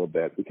room a little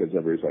bit, because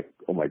everybody's like,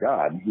 oh my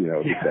God,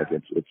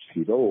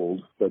 he's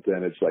old. But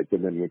then it's like,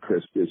 and then when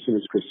as soon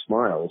as Chris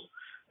smiles,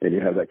 and you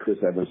have that Chris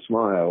Evans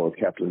smile of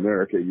Captain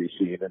America you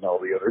see in all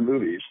the other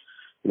movies,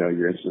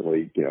 you're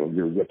instantly,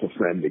 you're with a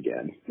friend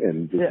again.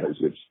 And because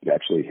it's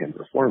actually him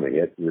performing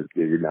it,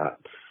 you're not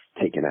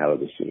taken out of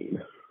the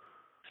scene.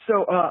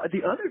 So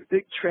the other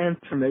big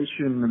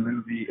transformation in the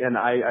movie, and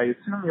I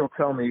assume you'll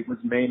tell me, was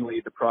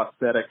mainly the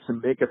prosthetics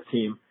and makeup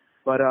team,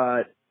 but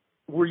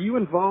were you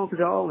involved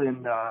at all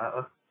in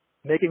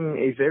making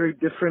a very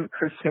different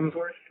Chris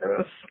Hemsworth for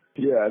us?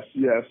 Yes.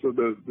 So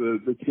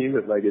the team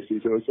at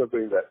Legacy, so it's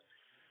something that,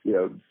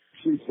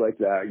 shoots like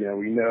that,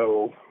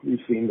 we've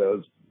seen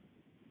those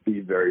be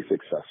very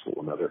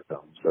successful in other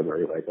films. So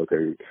they're like,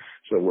 okay,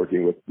 so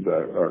working with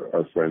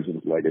our friends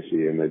at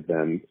Legacy, and they've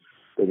been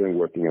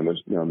working on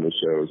the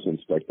show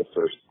since like the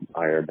first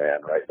Iron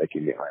Man, right?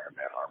 Making the Iron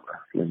Man armor.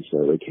 And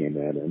so they came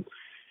in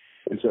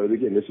and so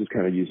again, this is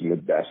kind of using the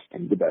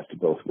best of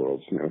both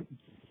worlds.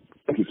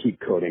 If you keep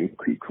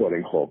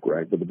quoting Hulk,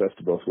 right? But the best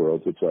of both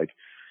worlds, it's like,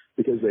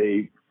 because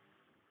they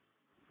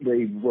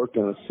worked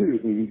on a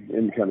suit,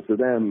 and kind of for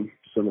them,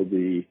 some of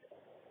the,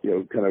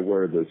 kind of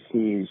where the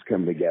seams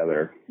come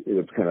together,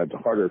 it's kind of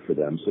harder for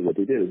them. So what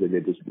they did is they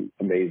did this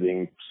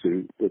amazing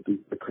suit with the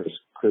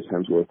Chris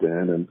Hemsworth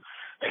in, and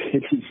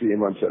if you see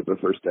him on set the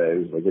first day, it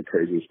was like the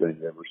craziest thing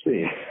you've ever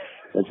seen.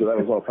 And so that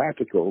was all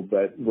practical,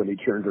 but when he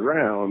turned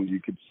around, you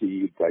could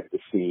see like the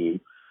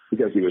seam,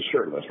 because he was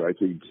shirtless, right?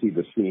 So you'd see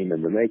the seam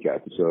in the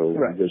makeup. So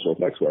visual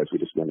effects wise, we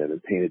just went in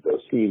and painted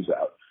those seams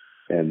out,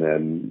 and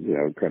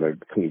then, kind of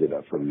cleaned it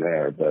up from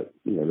there. But,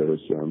 there was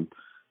some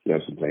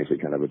things we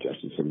kind of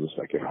adjusted some of the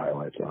second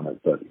highlights on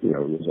it. But, it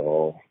was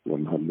all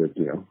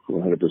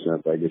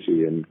 100%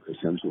 Legacy and Chris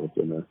Hemsworth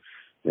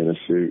in a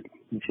suit,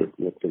 which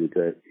looked pretty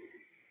great.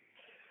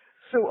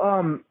 So,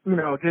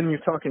 again, you're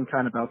talking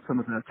kind of about some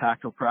of the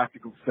tactile,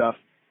 practical stuff.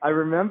 I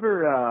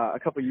remember a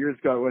couple of years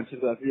ago, I went to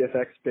the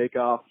VFX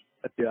Bake-Off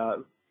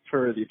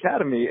for the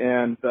Academy,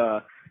 and the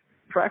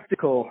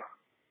practical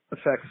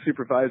effects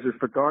supervisor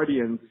for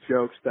Guardians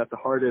jokes that the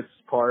hardest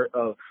part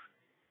of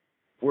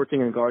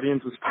working in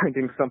Guardians was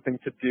finding something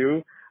to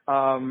do.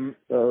 Dan,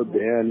 I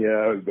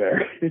was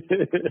there.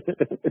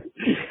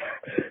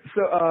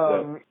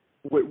 So,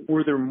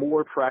 were there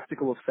more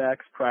practical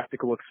effects,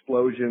 practical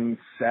explosions,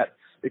 sets,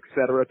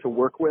 etc., to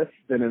work with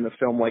than in a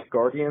film like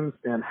Guardians?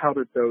 And how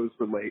did those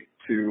relate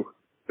to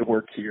the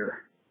work here?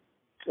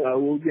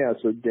 So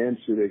Dan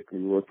Sudik,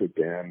 we worked with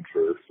Dan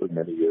for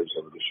many years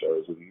over the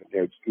shows, and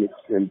it's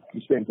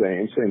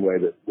the same way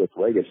that with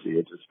Legacy,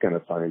 it's just kind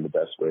of finding the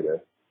best way to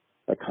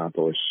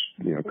accomplish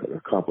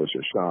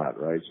a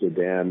shot, right? So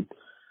Dan's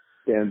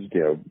kind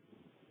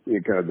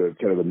of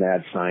the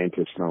mad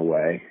scientist in a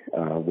way,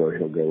 where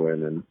he'll go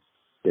in and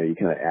you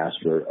kind of ask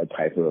for a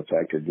type of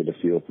effect or get a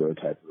feel for a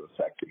type of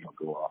effect, and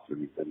he'll go off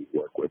and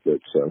work with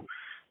it. So,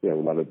 a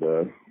lot of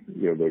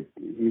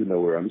even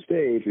though we're on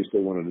stage, we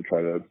still wanted to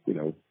try to,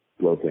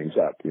 blow things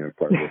up.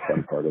 Part of the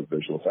fun part of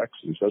visual effects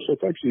and special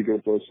effects, you go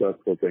blow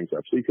things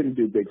up. So you couldn't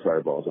do big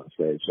fireballs on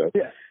stage. So,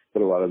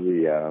 but a lot of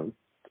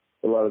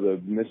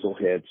the missile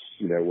hits,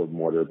 with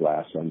mortar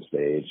blasts on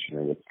stage,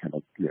 with kind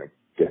of,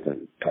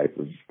 different type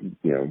of,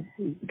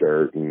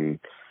 dirt, and,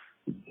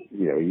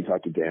 you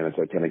talk to Dan, it's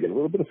like, can I get a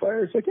little bit of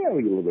fire? It's like, yeah,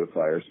 we get a little bit of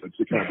fire. So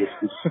it's kind of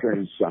this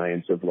strange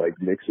science of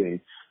like mixing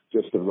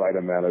just the right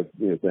amount of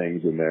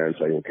things in there. It's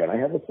like, well, can I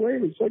have a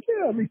flame? It's like,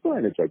 yeah, I'll be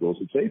fine. It's like, well,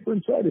 is it safer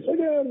inside? It's like,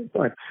 yeah, I'll be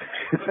fine.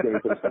 It's going to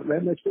put a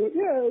stuntman next to it.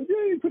 Yeah,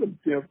 you put him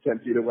 10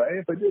 feet away.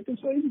 If I do it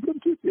this way, you put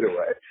him 2 feet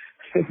away.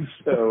 And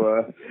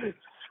so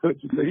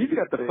he's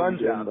got the fun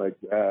job like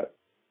that.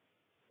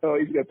 Oh,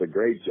 he's got the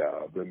great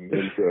job, and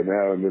so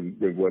now, and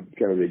then what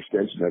kind of the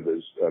extension of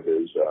his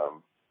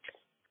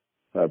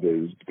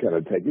kind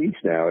of techniques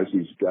now is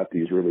he's got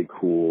these really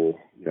cool,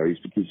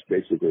 he's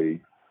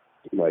basically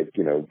like,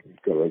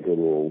 got like a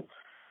little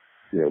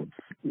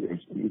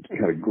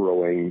kind of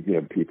growing,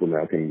 people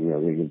now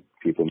can,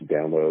 people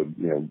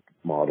download,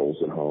 models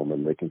at home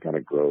and they can kind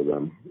of grow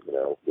them,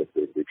 with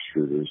the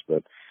extruders.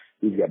 But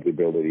he's got the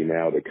ability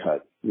now to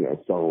cut,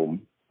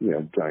 foam,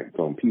 giant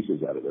foam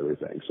pieces out of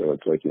everything. So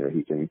it's like,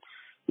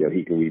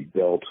 we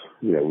built,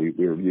 we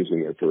were using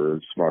it for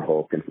Smart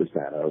Hulk and for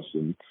Thanos,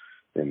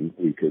 and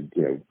we could,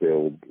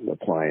 build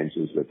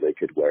appliances that they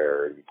could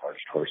wear and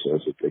large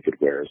torsos that they could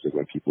wear so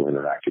when people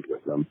interacted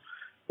with them,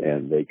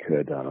 and they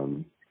could,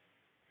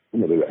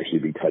 they would actually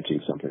be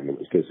touching something that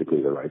was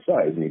physically the right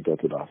size, and he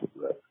built it off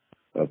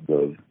of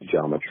the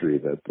geometry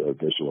that the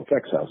visual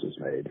effects houses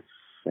made.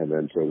 And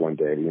then so one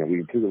day,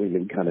 we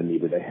kind of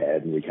needed a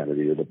head and we kind of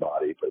needed a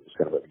body, but it was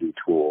kind of a new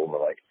tool. And we're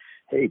like,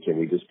 hey, can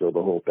we just build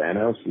a whole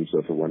Thanos? And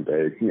so for one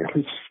day, we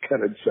just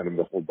kind of sent him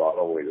the whole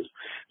bottle.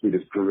 We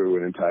just grew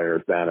an entire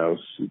Thanos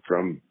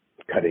from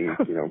cutting,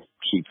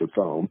 sheets of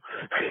foam.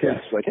 Yeah,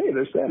 it's like, hey,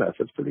 there's Thanos.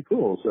 That's pretty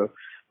cool. So,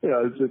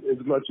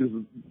 as much as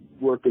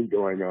work is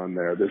going on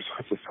there, there's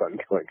lots of fun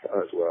going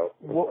on as well.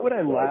 What would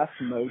I laugh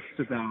most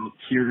about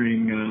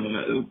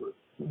hearing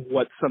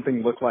what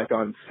something looked like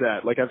on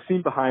set? Like, I've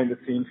seen behind the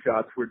scenes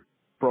shots where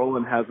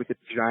Brolin has like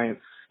a giant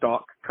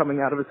stalk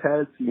coming out of his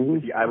head, so you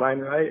get the eye line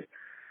right.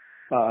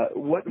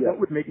 What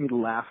would make me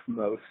laugh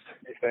most,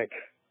 you think,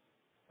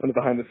 on the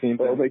behind the scenes?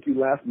 What would make you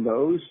laugh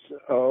most?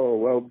 Oh,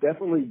 well,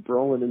 definitely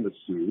Brolin in the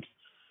suit.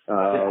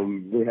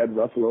 We had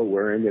Ruffalo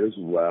wearing it as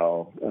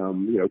well.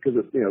 Because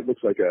it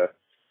looks like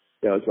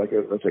it's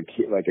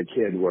like a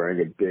kid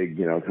wearing a big,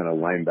 kind of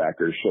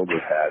linebacker shoulder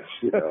pads.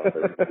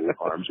 Their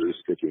arms are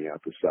sticking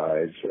out the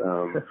sides.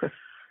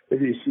 If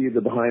you see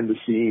the behind the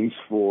scenes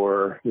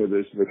for,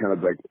 there's the kind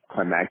of like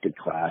climactic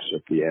clash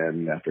at the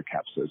end after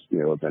Cap says,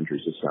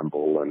 Avengers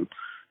assemble,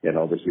 and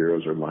all the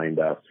heroes are lined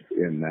up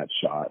in that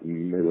shot.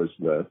 And it was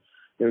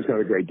kind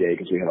of a great day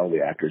because we had all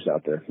the actors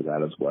out there for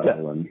that as well.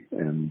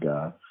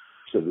 Yeah.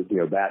 So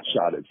that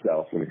shot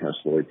itself, when it kind of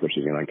slowly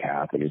pushing in on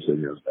Cap and he said,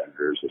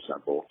 Avengers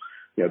assemble,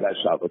 that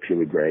shot looks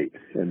really great.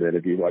 And then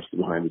if you watch the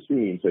behind the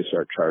scenes, they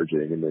start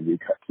charging, and then you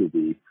cut to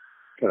the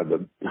kind of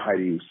the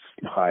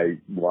high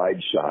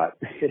wide shot.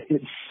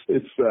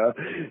 It's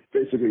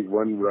basically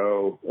one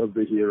row of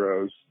the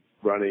heroes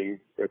running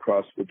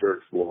across the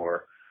dirt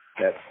floor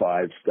at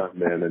 5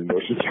 stuntmen and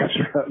motion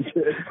capture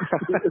outfits.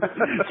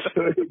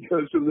 So it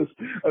goes from this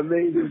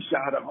amazing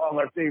shot of all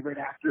our favorite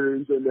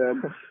actors, and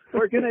then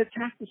we're going to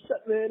attack the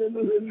stuntmen and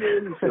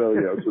then so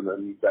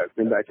then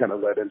that kind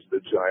of led into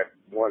the giant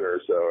Wonder.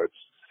 So it's,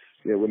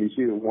 when you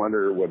see the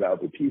Wonder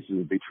without the pieces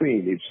in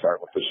between, you'd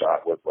start with the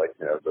shot with the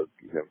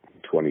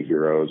 20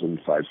 heroes and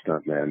 5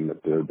 stuntmen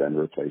that have been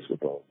replaced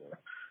with all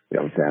the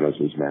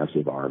Thanos'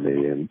 massive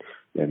army, and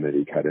then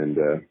you cut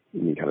into,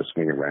 and you kind of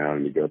swing around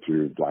and you go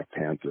through Black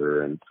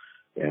Panther and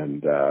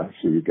so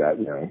you've got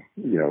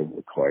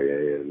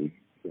Okoye and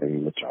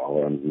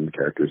T'Challa and the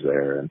characters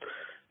there, and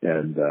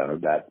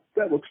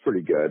that looks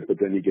pretty good. But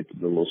then you get to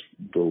the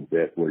little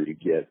bit where you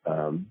get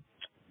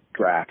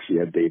Drax. You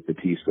have Dave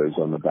Bautista's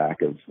on the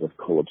back of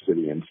Cole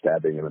Obsidian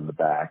stabbing him in the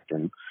back,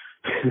 and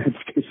it's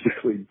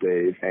basically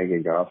Dave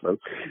hanging off of.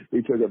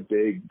 We took a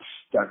big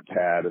stunt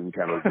pad and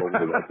kind of rolled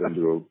it up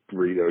into a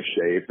burrito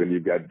shape, and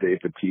you've got Dave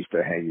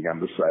Bautista hanging on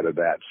the side of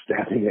that,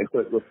 stabbing it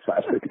with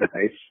plastic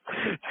knives.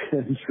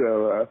 And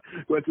so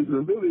went to the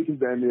movie, because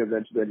then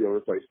eventually you'll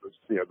replace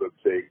the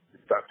big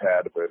stunt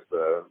pad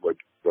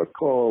with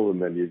Cole,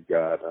 and then you've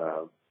got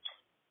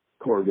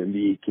Corbin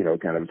Meek,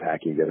 kind of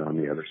attacking it on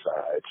the other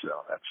side. So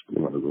that's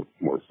one of the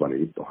more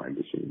funny behind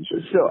the scenes,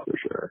 for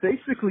sure.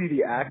 Basically,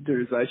 the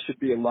actors, I should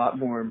be a lot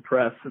more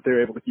impressed that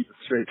they're able to keep a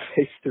straight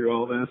face through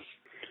all this.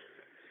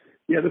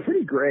 Yeah, they're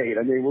pretty great.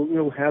 I mean,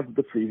 we'll have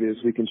the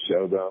previews, we can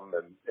show them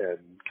and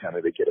kind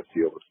of to get a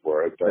feel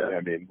for it. But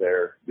I mean,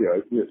 they're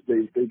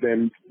they've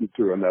been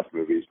through enough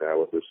movies now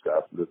with this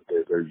stuff that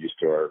they're used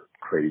to our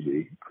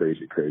crazy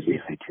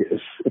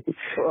ideas.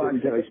 Well,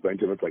 you kind of explain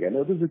to them, it's like, I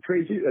know this is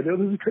crazy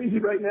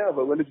right now,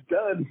 but when it's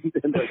done,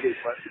 then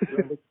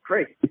it's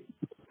great.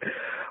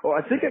 Well,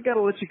 I think I got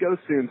to let you go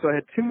soon. So I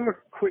had 2 more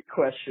quick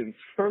questions.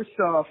 First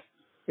off,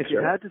 if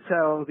you had to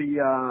tell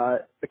the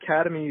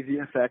Academy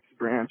VFX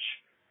branch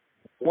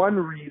one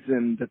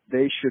reason that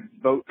they should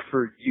vote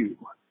for you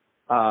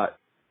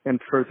and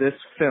for this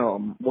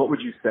film, what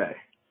would you say?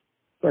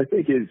 I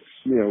think it's,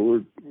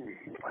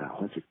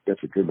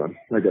 that's a good one.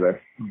 I got to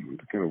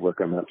kind of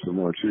work on that some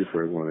more too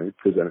for when I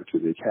present it to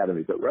the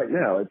Academy. But right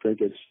now, I think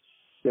it's,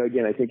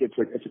 again, I think it's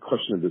a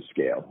question of the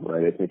scale,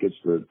 right? I think it's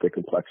the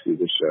complexity of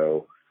the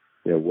show,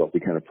 what we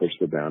kind of push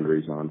the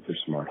boundaries on for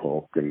Smart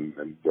Hulk and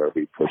where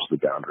we push the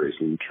boundaries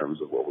in terms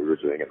of what we were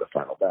doing in the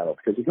final battle.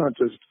 Because it's not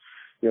just,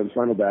 the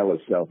final battle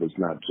itself is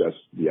not just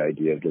the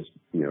idea of just,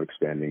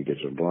 expanding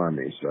digital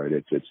armies, right?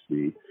 It's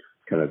the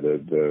kind of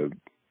the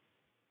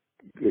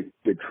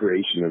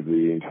creation of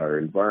the entire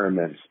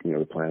environment,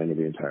 the planning of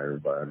the entire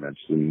environments,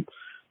 and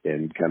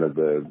kind of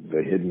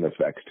the hidden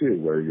effects too,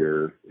 where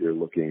you're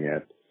looking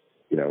at,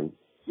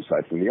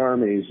 aside from the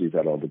armies, you've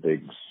got all the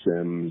big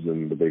sims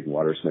and the big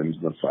water sims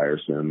and the fire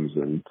sims,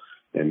 and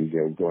And,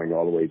 going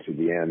all the way to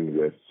the end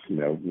with,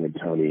 when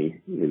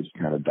Tony is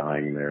kind of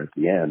dying there at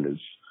the end is,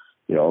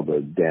 all the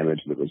damage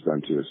that was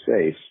done to his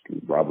face.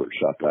 Robert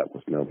shot that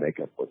with no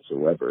makeup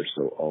whatsoever.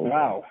 So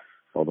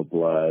all the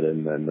blood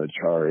and then the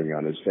charring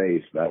on his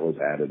face, that was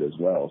added as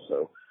well.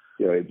 So,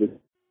 it just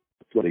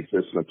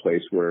exists in a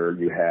place where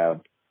you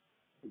have,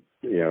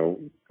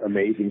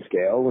 amazing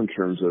scale in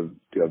terms of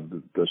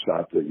the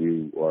shot that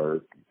you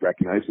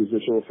recognize as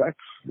visual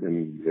effects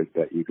and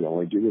that you can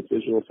only do with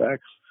visual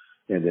effects.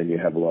 And then you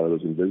have a lot of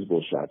those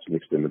invisible shots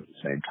mixed in at the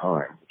same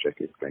time, which I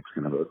think makes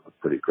kind of a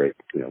pretty great,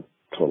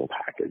 total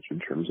package in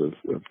terms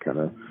of kind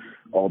of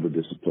all the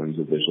disciplines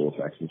of visual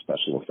effects and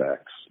special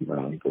effects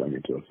going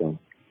into a film.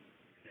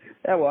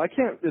 Yeah, well,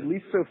 at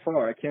least so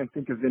far, I can't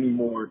think of any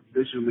more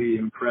visually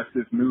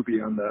impressive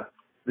movie on the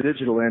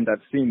digital end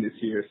I've seen this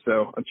year.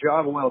 So a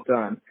job well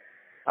done.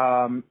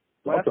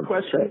 Last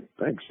question.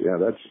 Thanks. Yeah,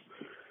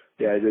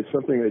 it's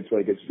something that's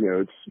like, it's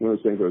one of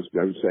those things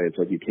I would say, it's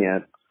like you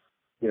can't,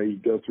 you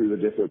go through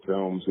the different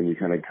films and you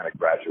kind of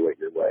graduate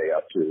your way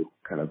up to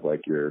kind of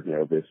like your,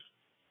 this,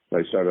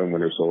 I started on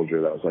Winter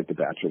Soldier, that was like the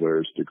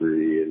bachelor's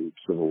degree, and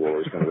Civil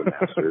War is kind of a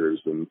master's,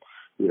 and,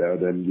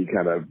 then you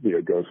kind of,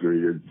 go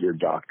through your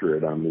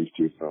doctorate on these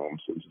two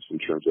films, and just in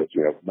terms of,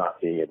 not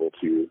being able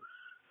to,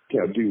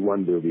 do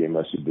one movie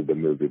unless you did the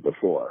movie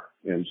before.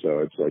 And so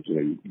it's like,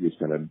 you just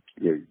kind of,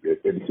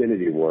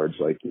 Infinity War, it's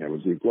like, it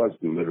was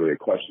literally a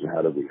question,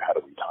 how do we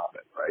top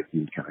it, right?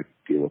 You kind of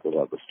deal with a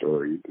lot of the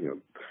story,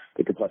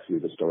 the complexity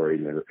of the story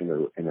and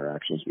the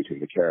interactions between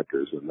the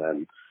characters, and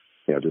then,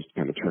 just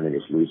kind of turning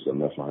us loose on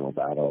the final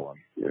battle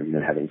and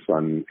having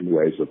fun in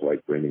ways of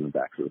like bringing them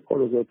back to the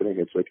portals opening.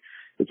 It's like,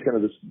 it's kind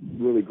of this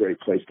really great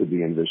place to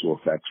be in visual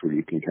effects where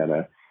you can kind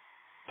of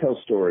tell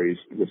stories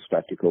with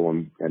spectacle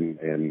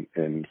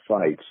and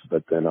fights,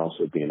 but then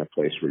also be in a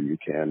place where you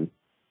can,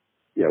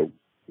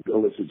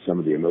 elicit some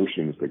of the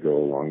emotions that go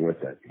along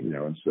with it,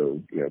 and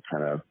so,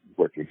 kind of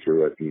working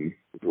through it and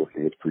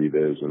working with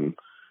previs and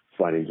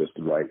finding just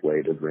the right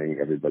way to bring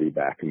everybody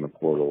back in the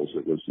portals.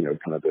 It was,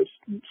 kind of this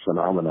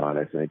phenomenon,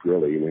 I think,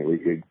 really. I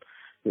mean,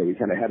 we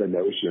kind of had a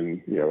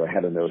notion, I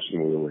had a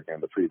notion when we were working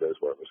on the previs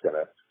where it was going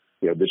to,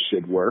 this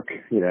should work,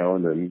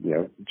 and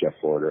then, Jeff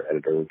Ford, our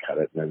editor, would cut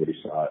it and everybody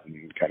saw it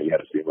and kind of had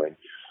a feeling,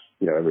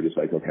 everybody's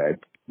like, okay,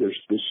 there's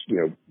this,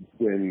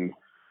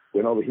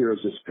 when all the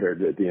heroes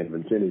disappeared at the end of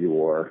Infinity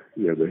War,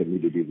 there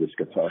needed to be this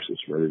catharsis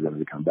for everybody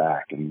to come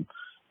back, and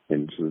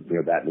so,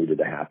 that needed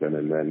to happen.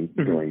 And then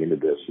going into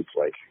this, it's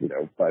like,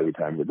 by the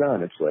time we're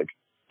done, it's like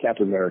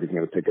Captain America's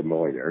going to pick a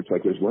Mjolnir. It's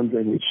like, there's one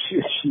thing we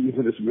achieve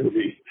in this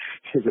movie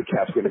is that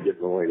Cap's going to get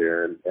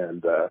Mjolnir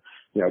and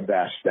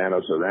bash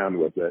Thanos around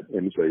with it.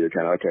 And so you're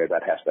kind of, okay,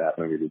 that has to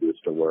happen. We need to do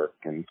this to work.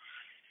 And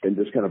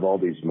just kind of all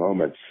these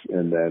moments.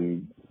 And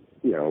then,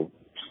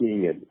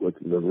 seeing it with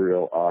the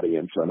real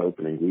audience on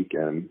opening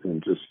weekend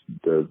and just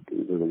the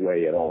way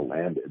it all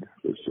landed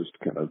was just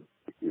kind of,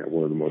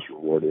 one of the most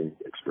rewarding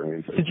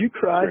experiences. Did you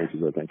cry?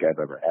 Experiences I think I've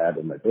ever had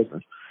in my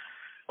business.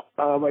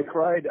 I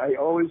cried. I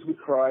always would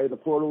cry. The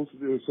portals.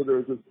 So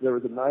there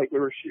was a night we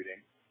were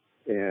shooting,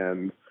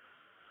 and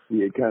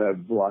we had kind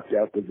of blocked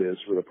out the viz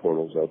for the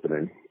portals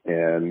opening,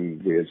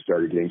 and we had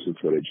started getting some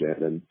footage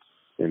in,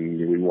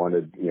 and we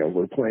wanted,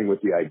 we're playing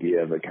with the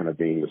idea of it kind of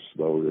being the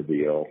slow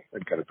reveal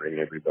and kind of bringing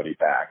everybody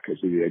back,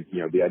 because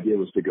the idea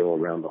was to go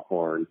around the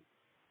horn,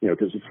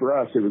 because for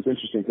us it was an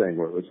interesting thing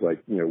where it was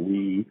like,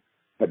 we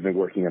had been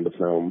working on the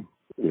film,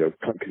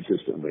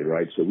 consistently,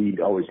 right? So we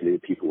always knew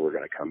people were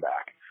going to come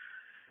back.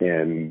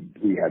 And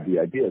we had the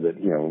idea that,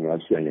 when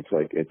I'm saying it's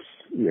like, it's,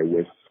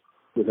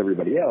 with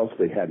everybody else,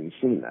 they hadn't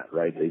seen that,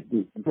 right?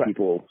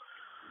 People,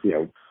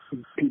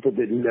 people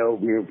didn't know,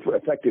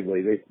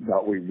 effectively, they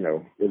thought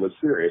it was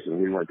serious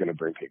and we weren't going to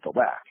bring people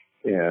back.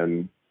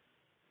 And,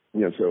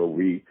 so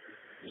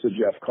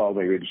Jeff called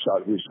me, we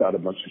shot a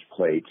bunch of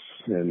plates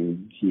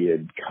and he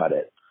had cut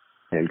it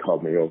and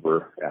called me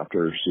over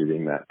after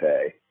shooting that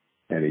day.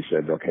 And he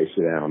said, okay,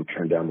 sit down,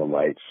 turn down the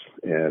lights.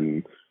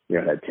 And,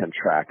 it had temp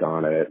track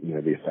on it.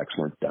 The effects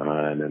weren't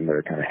done and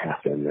they're kind of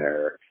half in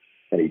there.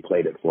 And he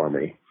played it for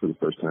me for the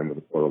first time with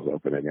the portals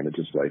opening. And it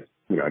just like,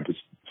 I just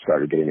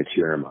started getting a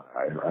tear in my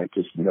eye, right?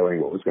 Just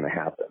knowing what was going to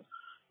happen.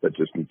 But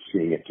just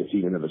seeing it, just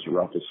even in its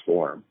roughest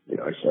form,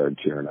 I started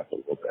tearing up a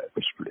little bit,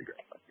 which is pretty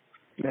great.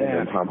 Man.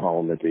 And then Tom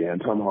Holland at the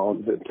end. Tom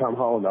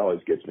Holland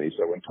always gets me.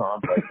 So when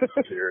Tom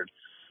disappeared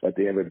at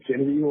the end of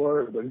Infinity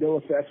War, with no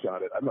effects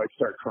on it, I might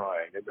start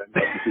crying. And then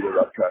you see the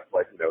rough cut,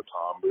 like,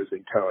 Tom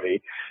losing Tony.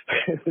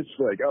 It's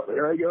like, oh,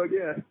 there I go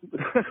again.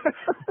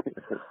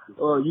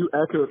 Well, you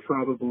echoed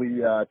probably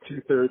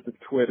 2/3 of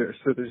Twitter,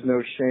 so there's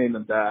no shame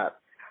in that.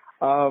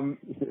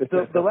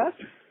 The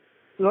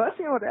last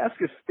thing I would ask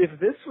is, if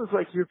this was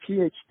like your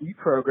PhD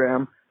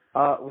program,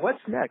 what's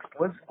next?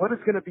 What is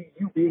going to be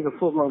you being a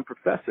full-blown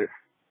professor?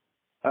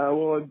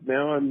 Well,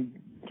 now I'm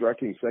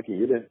directing second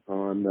unit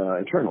on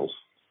Eternals.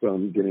 So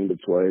I'm getting to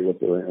play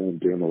with and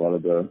doing a lot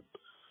of the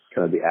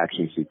kind of the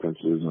action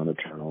sequences on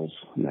Eternals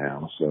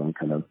now. So I'm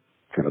kind of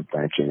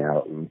branching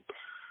out and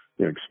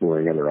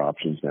exploring other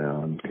options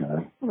now and kind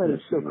of that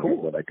is so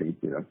cool. what I can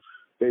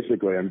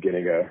basically I'm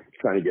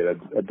trying to get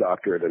a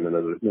doctorate in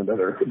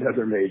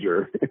another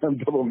major. I'm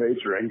double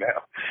majoring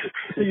now.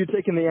 So you're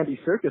taking the Andy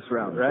Serkis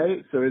route,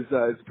 right? So is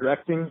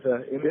directing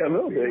the a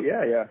little bit,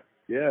 yeah.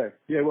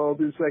 Well, I'll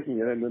do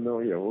second, and then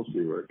we'll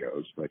see where it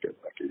goes. Like a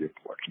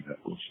collection.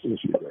 We'll see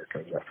where it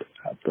goes after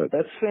that. But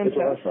that's fantastic.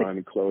 It's a lot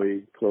of fun.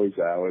 Chloe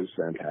Zhao is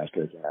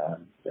fantastic.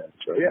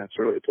 So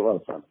it's a lot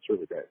of fun. It's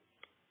really great.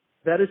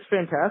 That is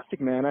fantastic,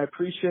 man. I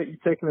appreciate you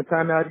taking the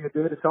time out of your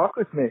day to talk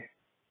with me.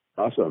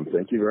 Awesome.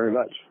 Thank you very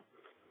much.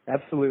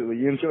 Absolutely.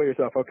 You enjoy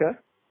yourself, okay?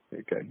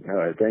 Okay. All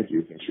right. Thank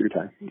you. Thanks for your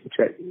time. It's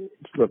great. It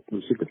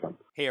was super fun.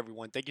 Hey,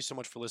 everyone. Thank you so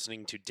much for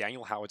listening to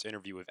Daniel Howitt's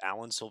interview with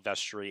Alan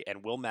Silvestri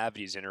and Will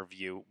Mavity's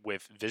interview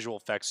with visual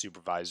effects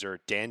supervisor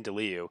Dan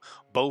DeLeo,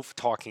 both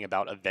talking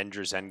about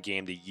Avengers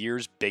Endgame, the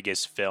year's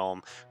biggest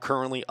film,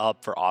 currently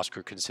up for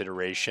Oscar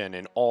consideration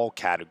in all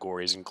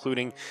categories,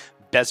 including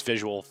Best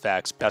Visual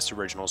Effects, Best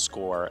Original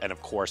Score, and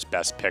of course,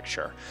 Best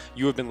Picture.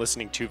 You have been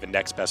listening to the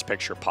Next Best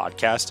Picture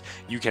podcast.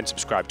 You can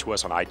subscribe to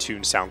us on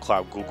iTunes,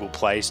 SoundCloud, Google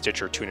Play,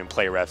 Stitcher, TuneIn,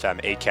 Player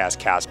FM, Acast,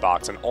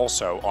 CastBox, and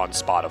also on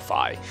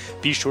Spotify.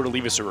 Be sure to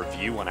leave us a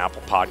review on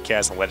Apple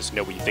Podcasts and let us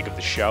know what you think of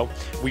the show.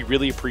 We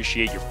really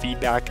appreciate your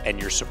feedback and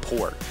your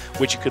support,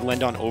 which you could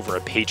lend on over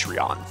at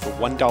Patreon. For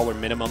 $1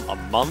 minimum a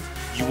month,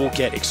 you will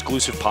get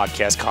exclusive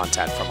podcast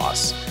content from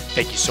us.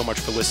 Thank you so much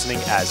for listening,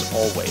 as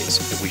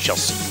always, and we shall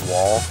see you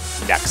all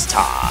next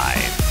time.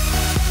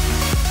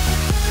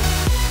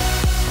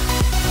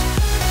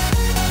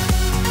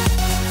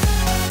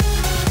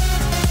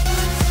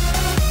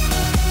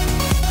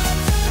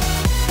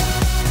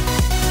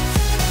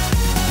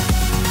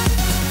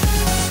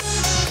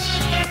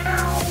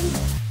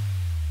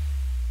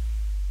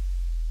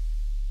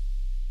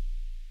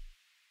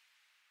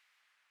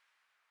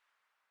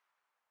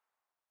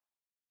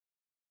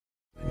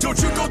 Don't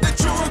you know that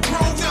you're a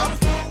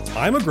grown-up?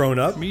 I'm a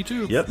grown-up. Me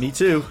too. Yep, me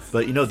too.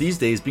 But these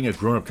days being a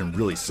grown-up can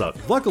really suck.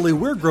 Luckily,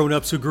 we're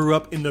grown-ups who grew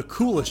up in the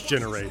coolest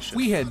generation.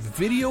 We had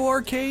video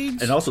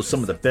arcades. And also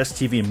some of the best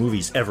TV and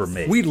movies ever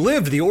made. We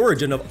lived the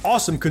origin of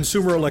awesome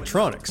consumer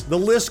electronics. The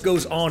list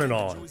goes on and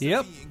on.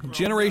 Yep,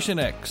 Generation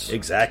X.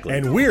 Exactly.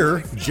 And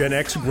we're Gen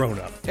X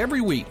grown-up.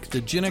 Every week, the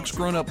Gen X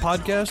Grown-Up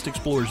podcast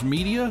explores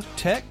media,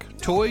 tech,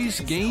 toys,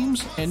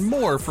 games, and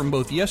more from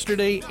both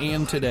yesterday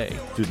and today.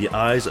 Through the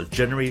eyes of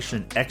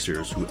Generation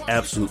Xers who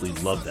absolutely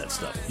love that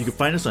stuff. You can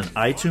find us on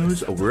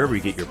iTunes or wherever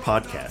you get your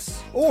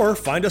podcasts. Or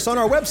find us on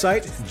our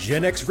website,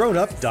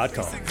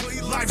 genxgrownup.com.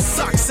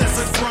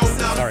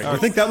 All right, you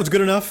think that was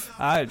good enough?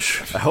 I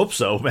hope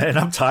so, man.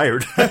 I'm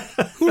tired.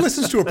 Who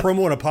listens to a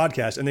promo on a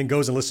podcast and then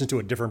goes and listens to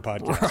a different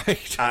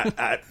podcast?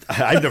 Right.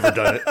 I've never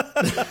done it.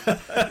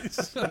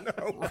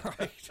 No.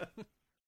 Right.